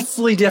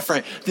vastly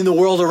different than the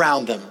world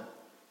around them.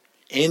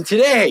 And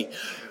today,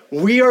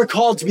 we are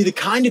called to be the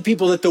kind of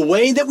people that the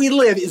way that we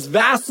live is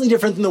vastly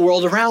different than the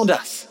world around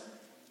us.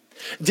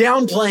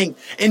 Downplaying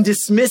and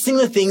dismissing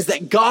the things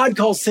that God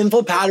calls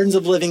sinful patterns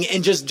of living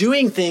and just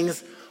doing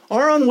things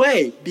our own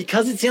way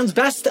because it sounds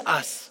best to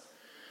us.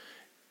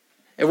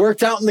 It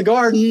worked out in the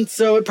garden,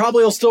 so it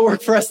probably will still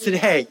work for us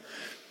today.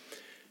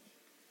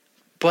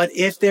 But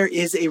if there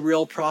is a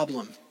real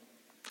problem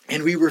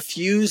and we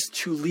refuse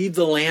to leave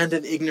the land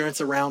of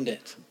ignorance around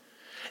it,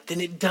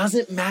 then it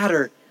doesn't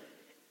matter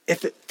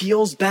if it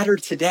feels better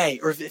today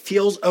or if it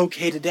feels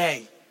okay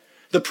today.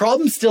 The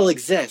problem still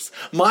exists.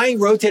 My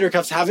rotator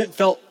cuffs haven't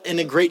felt in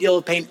a great deal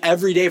of pain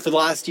every day for the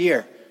last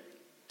year.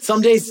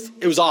 Some days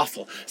it was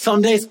awful.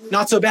 Some days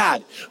not so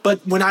bad.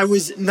 But when I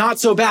was not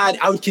so bad,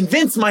 I would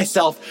convince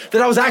myself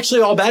that I was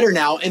actually all better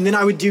now. And then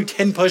I would do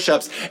 10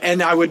 push-ups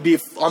and I would be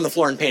on the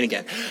floor in pain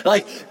again.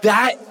 Like,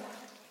 that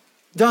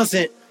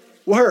doesn't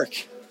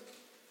work.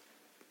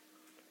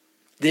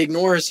 The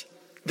ignores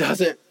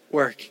doesn't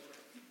work.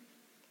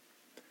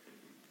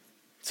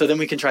 So then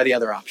we can try the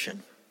other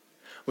option,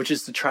 which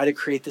is to try to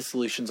create the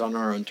solutions on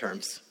our own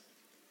terms.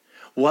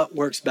 What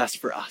works best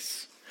for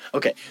us?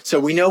 Okay, so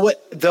we know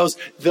what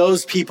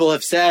those people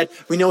have said.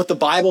 We know what the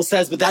Bible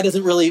says, but that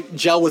doesn't really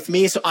gel with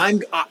me. So I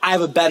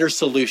have a better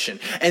solution.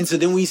 And so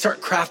then we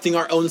start crafting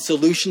our own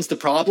solutions to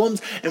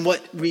problems. And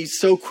what we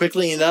so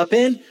quickly end up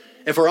in,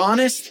 if we're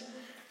honest,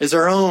 is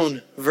our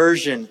own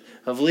version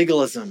of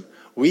legalism.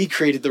 We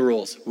created the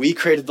rules. We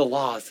created the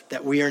laws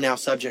that we are now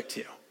subject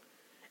to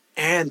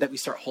and that we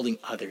start holding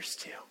others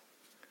to.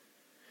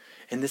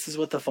 And this is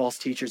what the false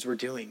teachers were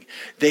doing.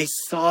 They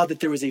saw that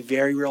there was a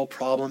very real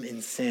problem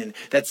in sin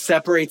that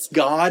separates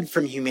God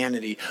from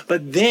humanity.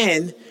 But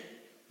then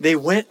they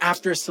went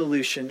after a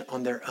solution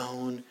on their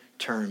own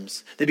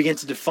terms. They began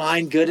to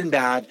define good and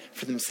bad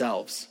for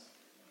themselves.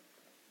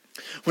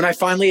 When I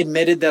finally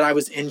admitted that I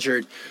was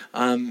injured,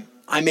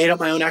 I made up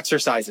my own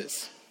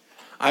exercises.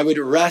 I would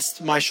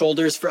rest my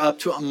shoulders for up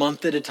to a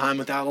month at a time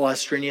without a lot of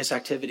strenuous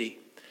activity.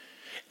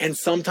 And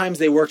sometimes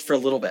they worked for a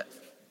little bit.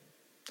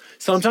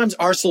 Sometimes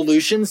our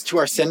solutions to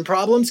our sin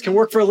problems can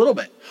work for a little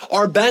bit.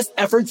 Our best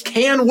efforts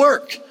can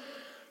work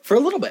for a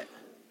little bit.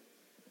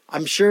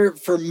 I'm sure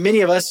for many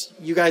of us,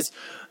 you guys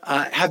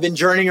have been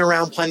journeying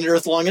around planet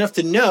Earth long enough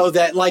to know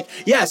that, like,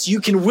 yes,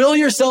 you can will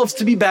yourselves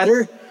to be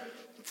better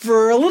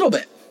for a little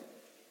bit.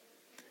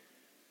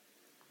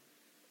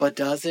 But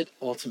does it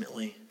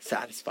ultimately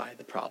satisfy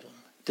the problem?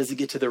 Does it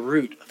get to the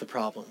root of the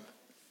problem?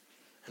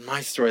 In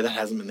my story, that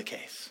hasn't been the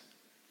case.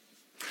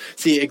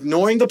 See,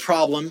 ignoring the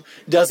problem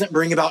doesn't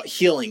bring about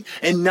healing,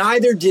 and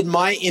neither did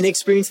my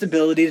inexperienced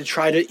ability to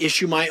try to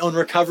issue my own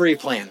recovery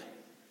plan.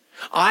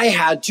 I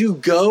had to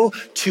go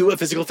to a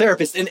physical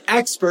therapist, an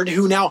expert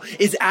who now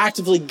is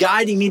actively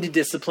guiding me to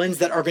disciplines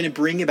that are going to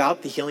bring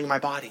about the healing of my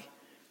body.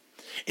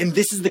 And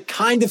this is the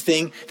kind of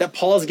thing that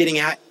Paul is getting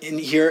at in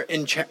here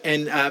in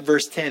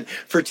verse 10.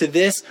 For to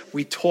this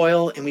we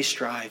toil and we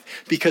strive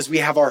because we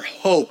have our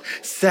hope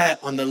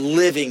set on the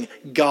living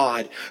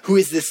God, who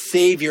is the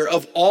Savior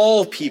of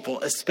all people,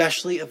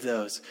 especially of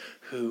those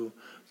who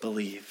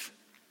believe.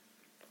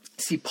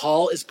 See,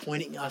 Paul is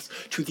pointing us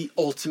to the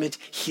ultimate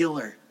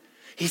healer.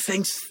 He's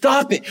saying,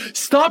 stop it.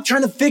 Stop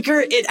trying to figure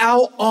it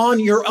out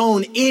on your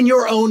own, in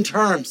your own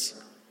terms.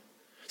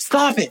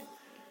 Stop it.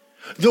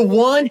 The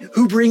one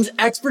who brings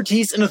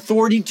expertise and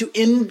authority to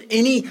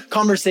any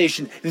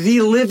conversation,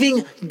 the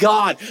living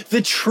God,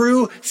 the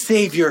true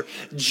Savior,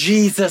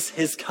 Jesus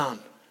has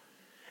come.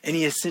 And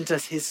he has sent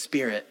us his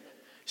Spirit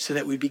so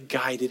that we'd be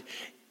guided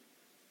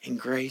in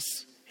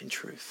grace and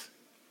truth.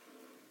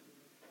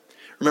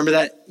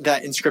 Remember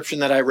that inscription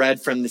that I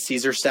read from the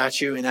Caesar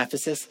statue in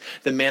Ephesus?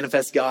 The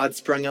manifest God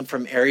sprung up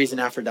from Ares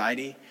and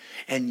Aphrodite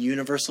and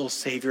universal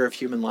Savior of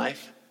human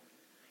life.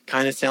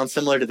 Kind of sounds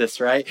similar to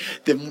this, right?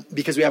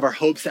 Because we have our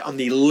hope set on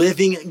the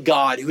living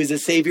God who is the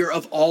Savior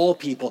of all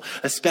people,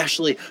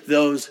 especially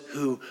those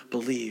who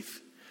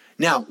believe.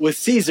 Now, with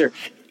Caesar,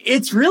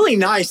 it's really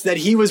nice that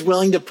he was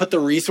willing to put the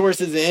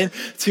resources in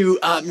to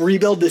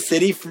rebuild the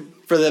city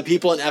for the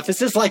people in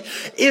Ephesus. Like,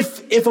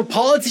 if a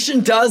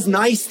politician does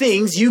nice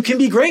things, you can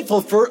be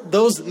grateful for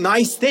those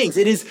nice things.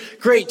 It is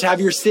great to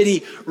have your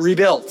city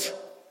rebuilt,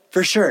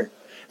 for sure.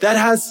 That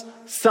has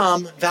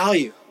some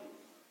value.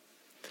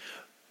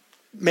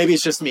 Maybe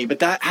it's just me, but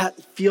that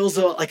feels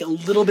like a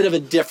little bit of a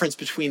difference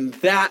between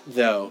that,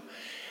 though,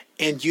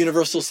 and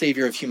universal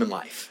Savior of human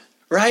life,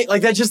 right?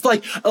 Like that, just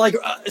like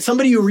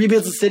somebody who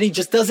rebuilds a city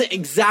just doesn't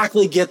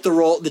exactly get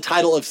the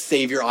title of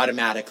Savior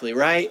automatically,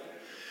 right?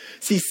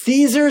 See,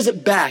 Caesar's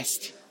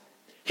best,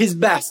 his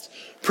best,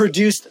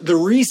 produced the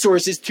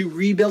resources to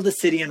rebuild a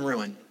city in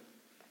ruin.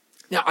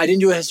 Now, I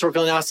didn't do a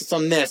historical analysis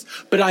on this,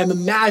 but I'm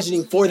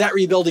imagining for that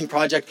rebuilding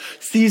project,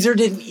 Caesar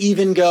didn't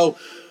even go,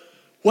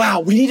 wow,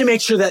 we need to make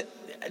sure that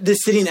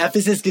this city in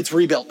Ephesus gets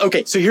rebuilt.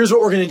 Okay, so here's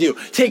what we're going to do.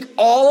 Take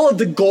all of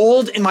the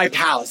gold in my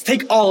palace.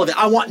 Take all of it.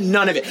 I want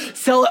none of it.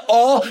 Sell it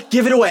all.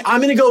 Give it away.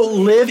 I'm going to go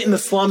live in the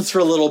slums for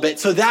a little bit.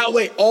 So that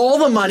way all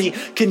the money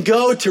can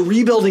go to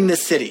rebuilding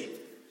this city.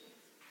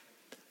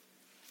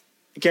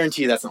 I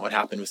guarantee you that's not what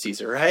happened with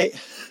Caesar, right?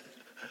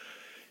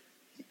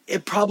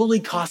 It probably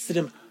costed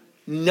him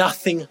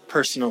nothing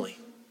personally.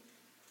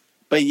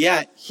 But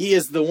yet, he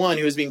is the one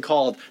who is being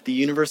called the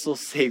universal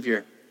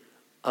savior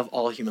of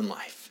all human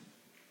life.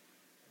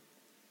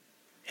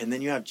 And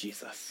then you have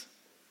Jesus.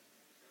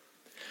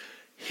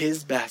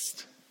 His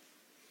best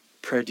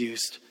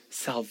produced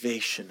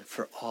salvation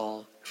for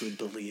all who would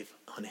believe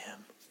on him.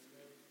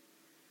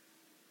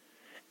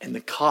 And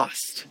the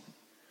cost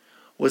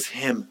was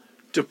him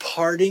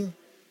departing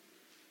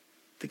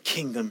the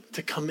kingdom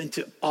to come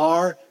into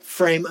our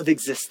frame of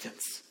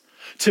existence,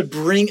 to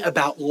bring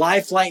about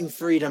life, light, and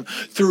freedom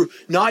through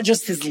not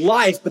just his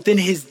life, but then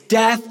his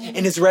death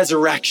and his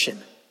resurrection.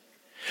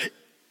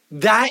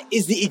 That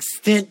is the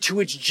extent to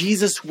which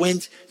Jesus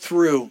went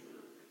through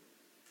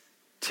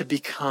to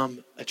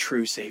become a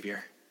true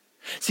savior.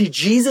 See,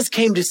 Jesus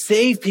came to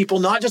save people,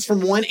 not just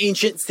from one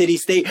ancient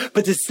city-state,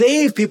 but to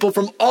save people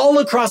from all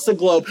across the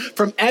globe,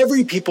 from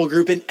every people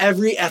group and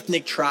every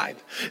ethnic tribe.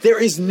 There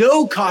is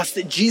no cost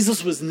that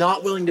Jesus was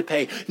not willing to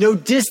pay, no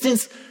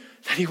distance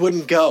that he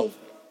wouldn't go.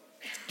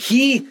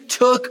 He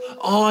took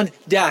on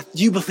death.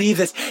 Do you believe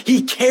this?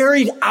 He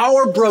carried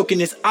our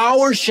brokenness,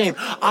 our shame,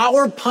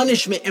 our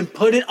punishment, and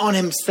put it on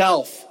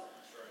himself. Are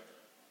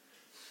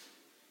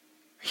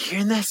you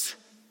hearing this?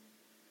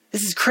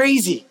 This is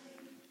crazy.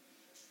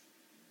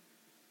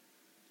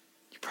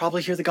 You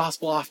probably hear the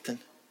gospel often.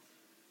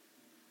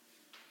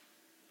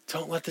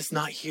 Don't let this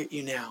not hit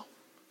you now.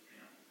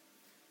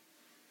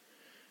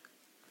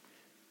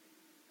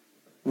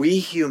 We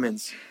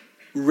humans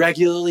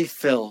regularly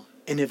feel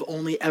and have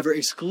only ever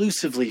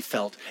exclusively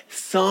felt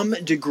some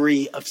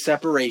degree of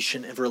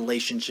separation of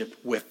relationship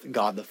with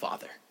God the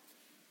Father,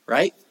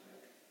 right?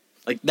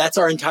 Like that's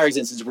our entire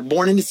existence. We're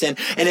born into sin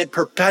and it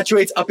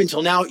perpetuates up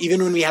until now.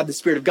 Even when we have the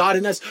Spirit of God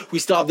in us, we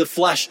still have the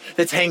flesh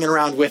that's hanging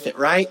around with it,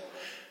 right?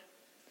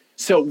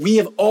 So we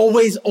have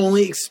always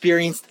only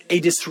experienced a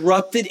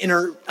disrupted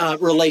inner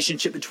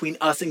relationship between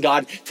us and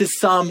God to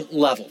some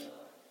level.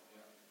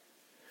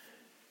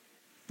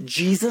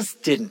 Jesus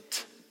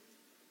didn't.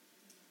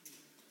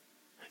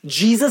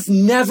 Jesus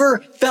never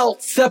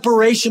felt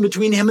separation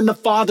between him and the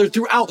Father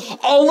throughout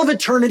all of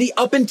eternity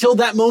up until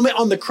that moment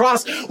on the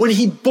cross when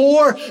he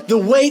bore the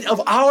weight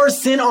of our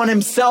sin on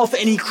himself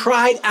and he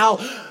cried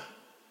out,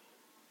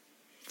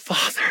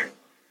 Father,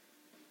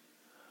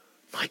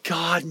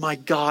 my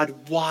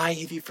God, why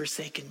have you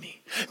forsaken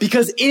me?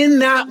 Because in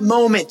that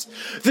moment,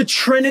 the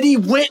Trinity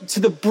went to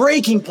the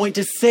breaking point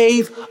to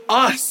save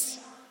us.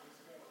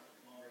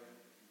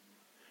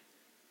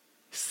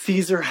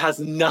 Caesar has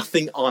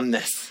nothing on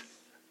this.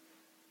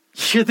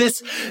 You hear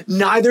this?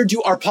 Neither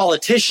do our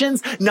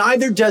politicians,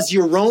 neither does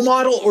your role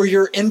model or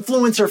your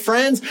influencer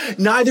friends,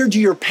 neither do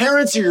your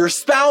parents or your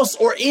spouse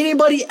or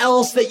anybody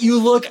else that you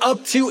look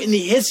up to in the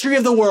history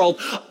of the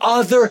world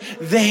other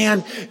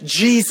than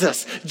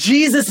Jesus.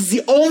 Jesus is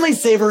the only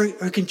Savior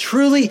who can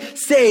truly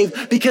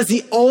save because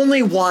the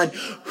only one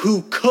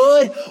who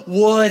could,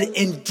 would,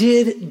 and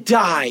did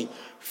die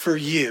for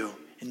you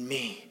and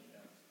me.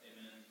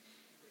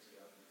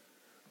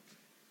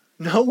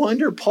 No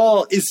wonder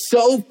Paul is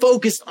so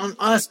focused on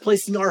us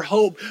placing our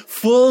hope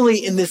fully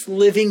in this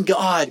living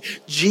God,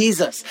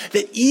 Jesus,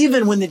 that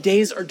even when the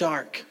days are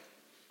dark,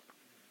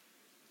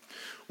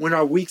 when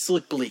our weeks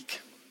look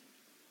bleak,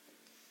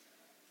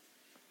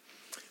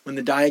 when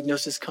the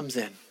diagnosis comes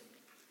in,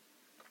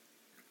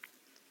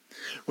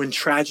 when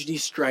tragedy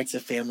strikes a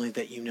family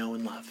that you know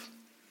and love,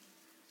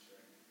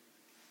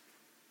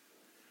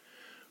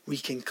 we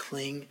can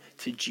cling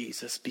to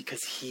Jesus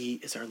because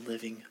he is our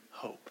living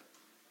hope.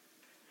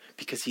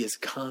 Because he has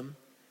come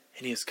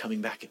and he is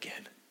coming back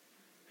again.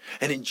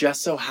 And it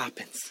just so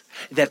happens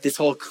that this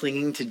whole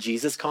clinging to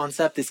Jesus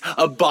concept, this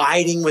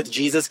abiding with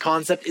Jesus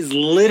concept is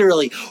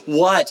literally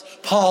what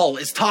Paul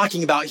is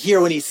talking about here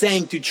when he's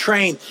saying to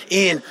train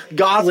in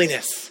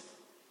godliness.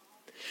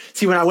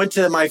 See, when I went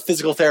to my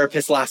physical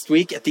therapist last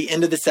week, at the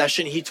end of the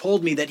session, he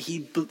told me that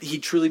he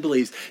truly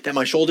believes that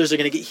my shoulders are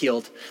going to get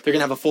healed. They're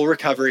going to have a full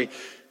recovery.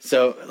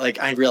 So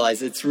I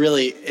realize it's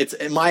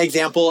my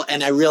example,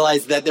 and I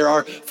realize that there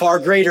are far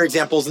greater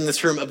examples in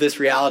this room of this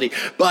reality.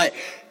 But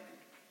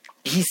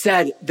he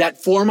said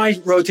that for my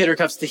rotator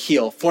cuffs to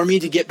heal, for me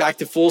to get back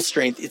to full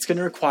strength, it's going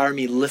to require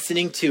me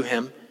listening to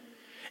him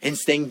and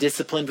staying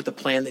disciplined with the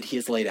plan that he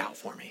has laid out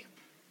for me.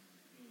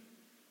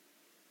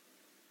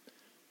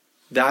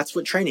 That's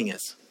what training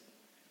is.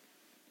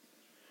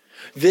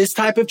 This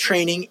type of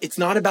training, it's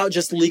not about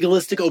just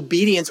legalistic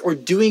obedience or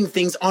doing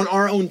things on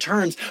our own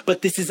terms,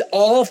 but this is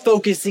all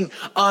focusing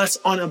us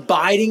on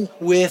abiding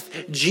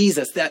with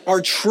Jesus. That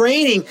our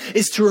training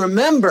is to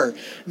remember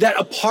that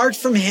apart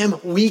from him,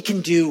 we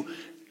can do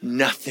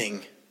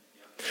nothing.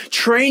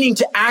 Training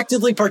to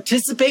actively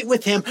participate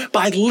with him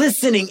by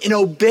listening and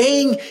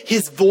obeying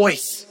his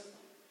voice.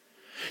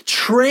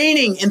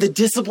 Training in the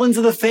disciplines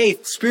of the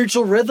faith,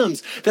 spiritual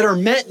rhythms that are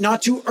meant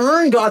not to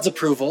earn God's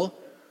approval,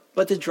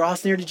 but to draw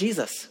us near to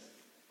Jesus.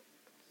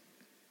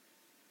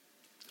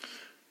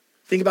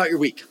 Think about your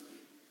week.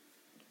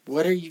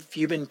 What have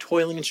you been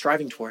toiling and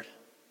striving toward?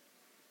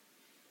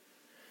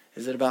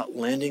 Is it about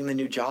landing the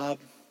new job,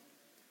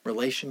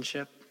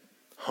 relationship,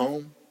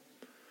 home,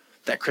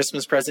 that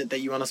Christmas present that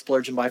you want to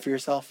splurge and buy for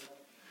yourself?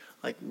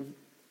 Like,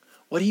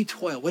 what do you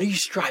toil? What are you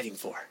striving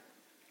for?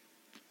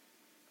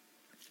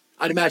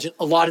 I'd imagine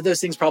a lot of those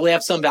things probably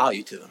have some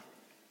value to them.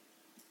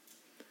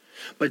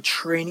 But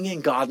training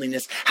in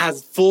godliness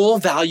has full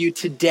value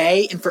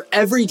today and for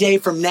every day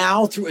from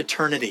now through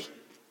eternity.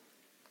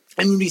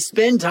 And when we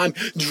spend time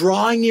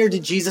drawing near to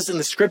Jesus in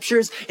the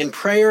scriptures, in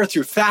prayer,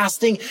 through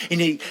fasting,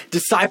 in a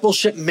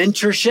discipleship,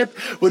 mentorship,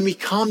 when we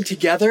come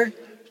together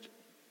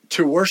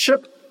to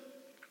worship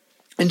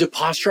and to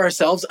posture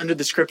ourselves under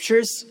the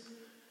scriptures,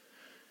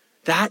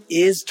 that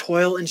is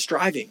toil and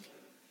striving.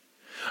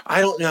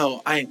 I don't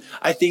know. I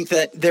think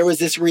that there was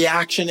this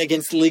reaction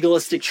against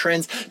legalistic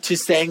trends to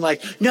saying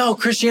like, no,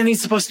 Christianity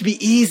is supposed to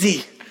be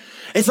easy.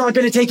 It's not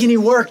going to take any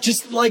work.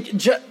 Just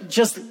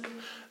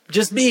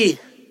be.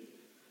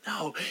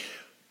 No,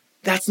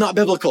 that's not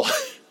biblical.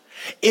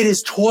 It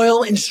is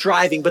toil and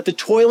striving, but the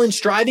toil and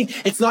striving,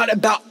 it's not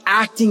about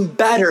acting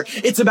better.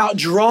 It's about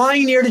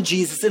drawing near to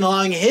Jesus and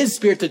allowing his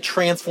Spirit to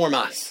transform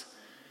us.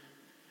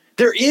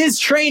 There is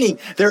training,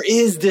 there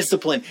is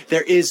discipline,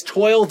 there is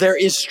toil, there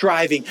is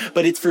striving,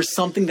 but it's for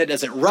something that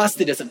doesn't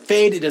rust, it doesn't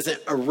fade, it doesn't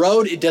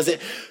erode, it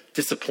doesn't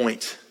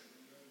disappoint.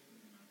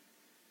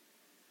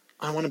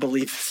 I want to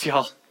believe this,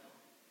 y'all.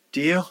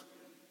 Do you?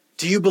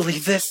 Do you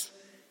believe this?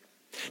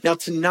 Now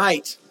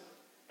tonight,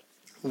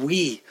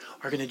 we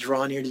are going to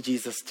draw near to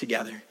Jesus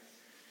together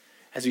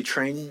as we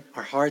train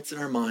our hearts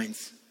and our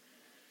minds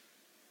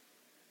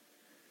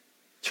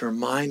to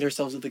remind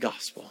ourselves of the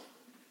gospel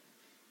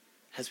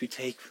as we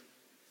take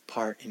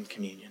part in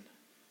communion.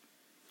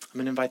 I'm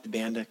going to invite the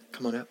band to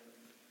come on up.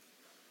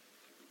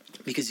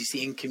 Because you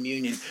see, in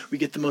communion, we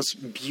get the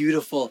most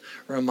beautiful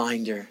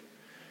reminder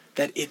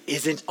that it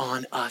isn't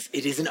on us.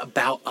 It isn't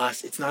about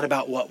us. It's not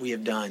about what we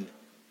have done.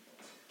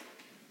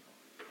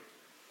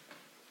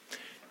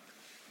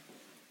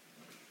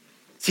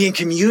 See, in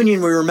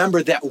communion, we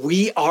remember that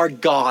we are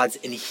God's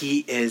and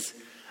he is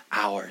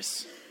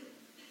ours.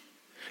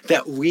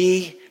 That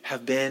we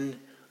have been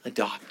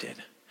adopted.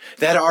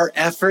 That our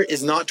effort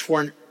is not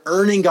toward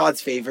earning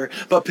God's favor,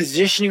 but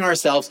positioning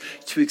ourselves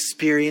to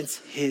experience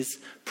his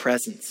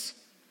presence.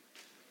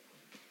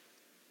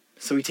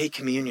 So we take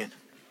communion.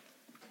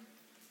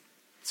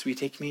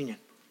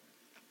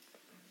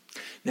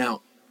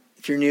 Now,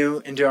 if you're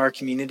new into our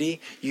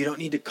community, you don't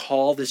need to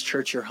call this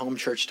church your home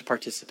church to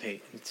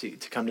participate and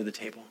to come to the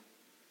table.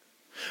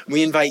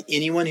 We invite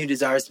anyone who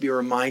desires to be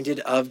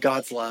reminded of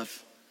God's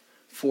love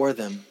for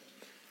them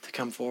to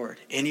come forward.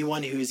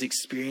 Anyone who has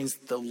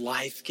experienced the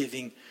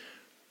life-giving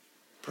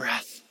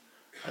breath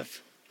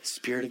of the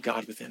Spirit of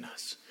God within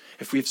us.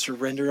 If we've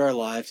surrendered our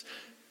lives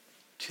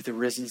to the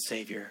risen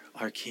Savior,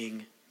 our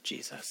King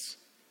Jesus.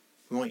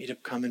 We want you to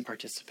come and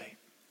participate.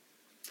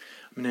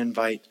 I'm going to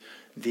invite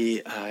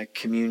the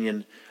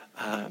communion,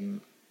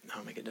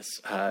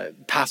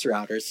 passer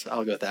outers,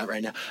 I'll go with that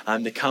right now,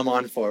 to come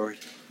on forward.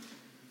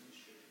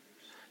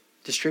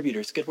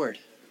 Distributors, good word.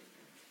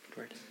 Good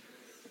word.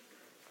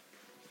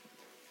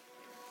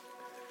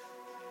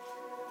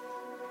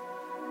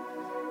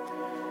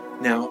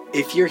 Now,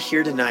 if you're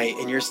here tonight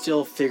and you're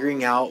still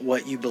figuring out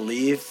what you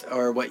believe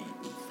or what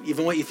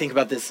you think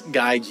about this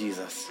guy,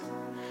 Jesus,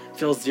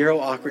 feel zero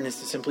awkwardness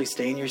to simply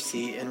stay in your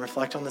seat and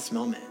reflect on this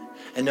moment.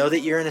 And know that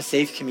you're in a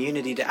safe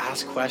community to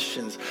ask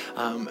questions,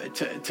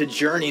 to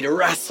journey, to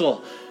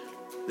wrestle.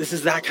 This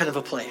is that kind of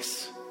a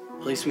place.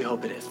 At least we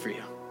hope it is for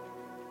you.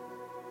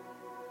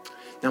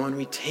 Now, when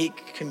we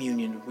take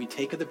communion, we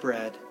take of the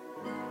bread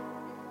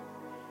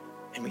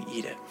and we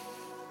eat it.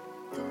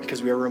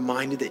 Because we are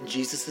reminded that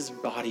Jesus'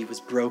 body was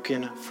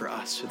broken for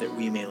us so that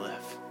we may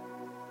live.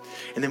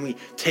 And then we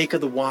take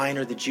of the wine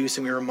or the juice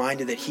and we're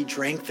reminded that he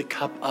drank the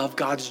cup of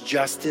God's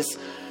justice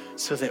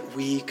so that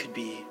we could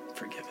be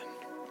forgiven.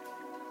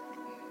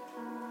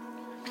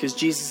 Because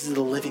Jesus is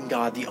the living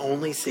God, the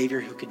only Savior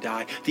who could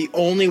die, the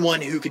only one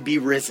who could be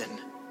risen.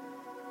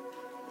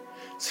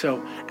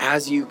 So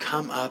as you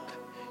come up,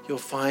 you'll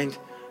find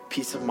a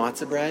piece of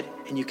matzah bread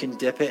and you can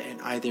dip it in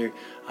either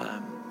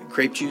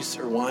grape juice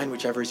or wine,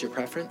 whichever is your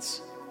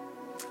preference.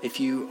 If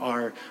you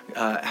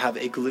have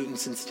a gluten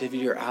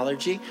sensitivity or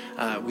allergy,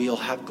 we'll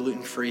have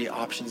gluten-free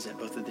options at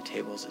both of the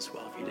tables as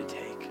well for you to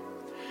take.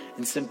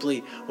 And simply,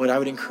 what I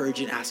would encourage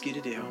and ask you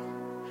to do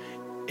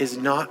is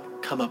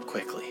not come up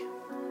quickly.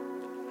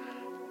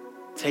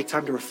 Take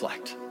time to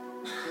reflect.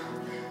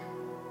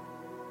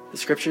 The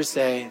scriptures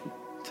say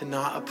to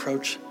not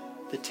approach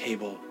the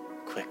table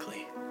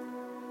quickly,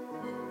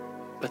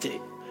 but to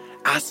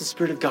ask the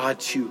Spirit of God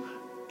to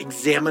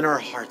examine our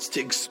hearts, to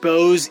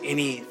expose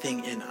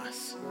anything in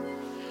us.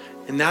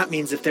 And that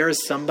means if there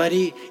is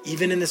somebody,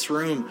 even in this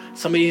room,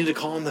 somebody you need to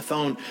call on the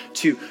phone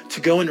to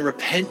go and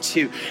repent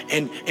to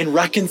and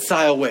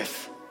reconcile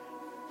with,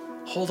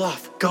 hold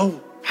off,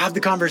 go have the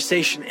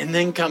conversation and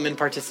then come and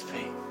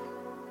participate.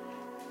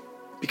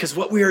 Because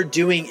what we are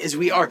doing is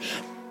we are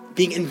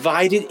being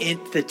invited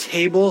into the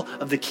table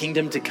of the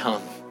kingdom to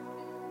come,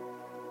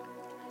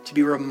 to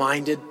be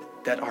reminded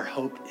that our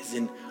hope is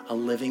in a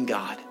living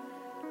God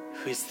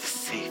who is the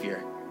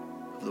Savior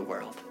of the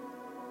world.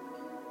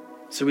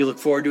 So we look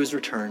forward to his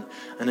return.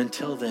 And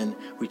until then,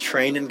 we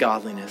train in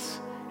godliness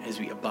as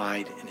we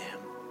abide in him.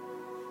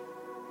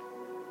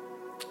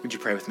 Would you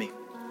pray with me?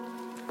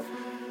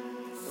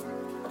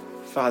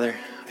 Father,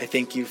 I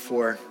thank you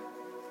for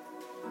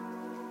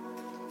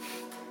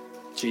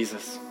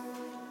Jesus,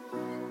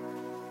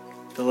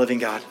 the living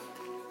God,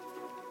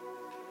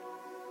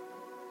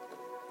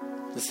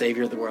 the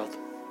Savior of the world,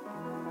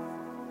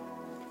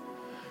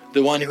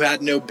 the one who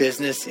had no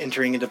business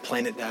entering into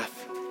planet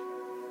death,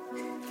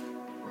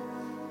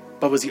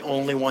 but was the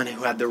only one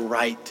who had the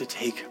right to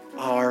take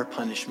our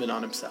punishment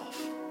on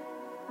himself.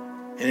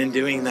 And in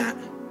doing that,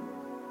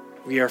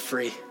 we are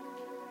free.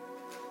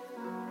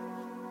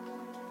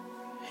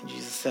 And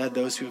Jesus said,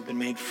 those who have been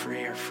made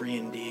free are free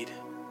indeed.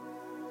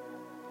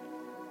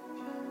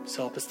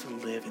 So help us to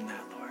live in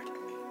that,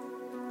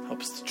 Lord. Help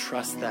us to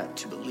trust that,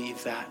 to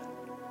believe that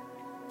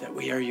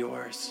we are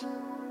yours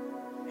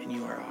and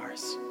you are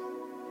ours.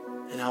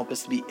 And help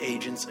us to be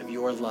agents of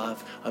your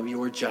love, of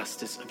your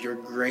justice, of your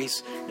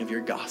grace, and of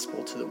your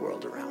gospel to the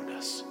world around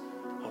us.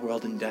 A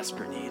world in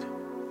desperate need.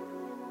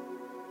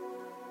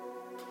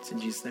 It's in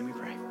Jesus' name we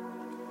pray.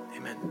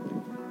 Amen.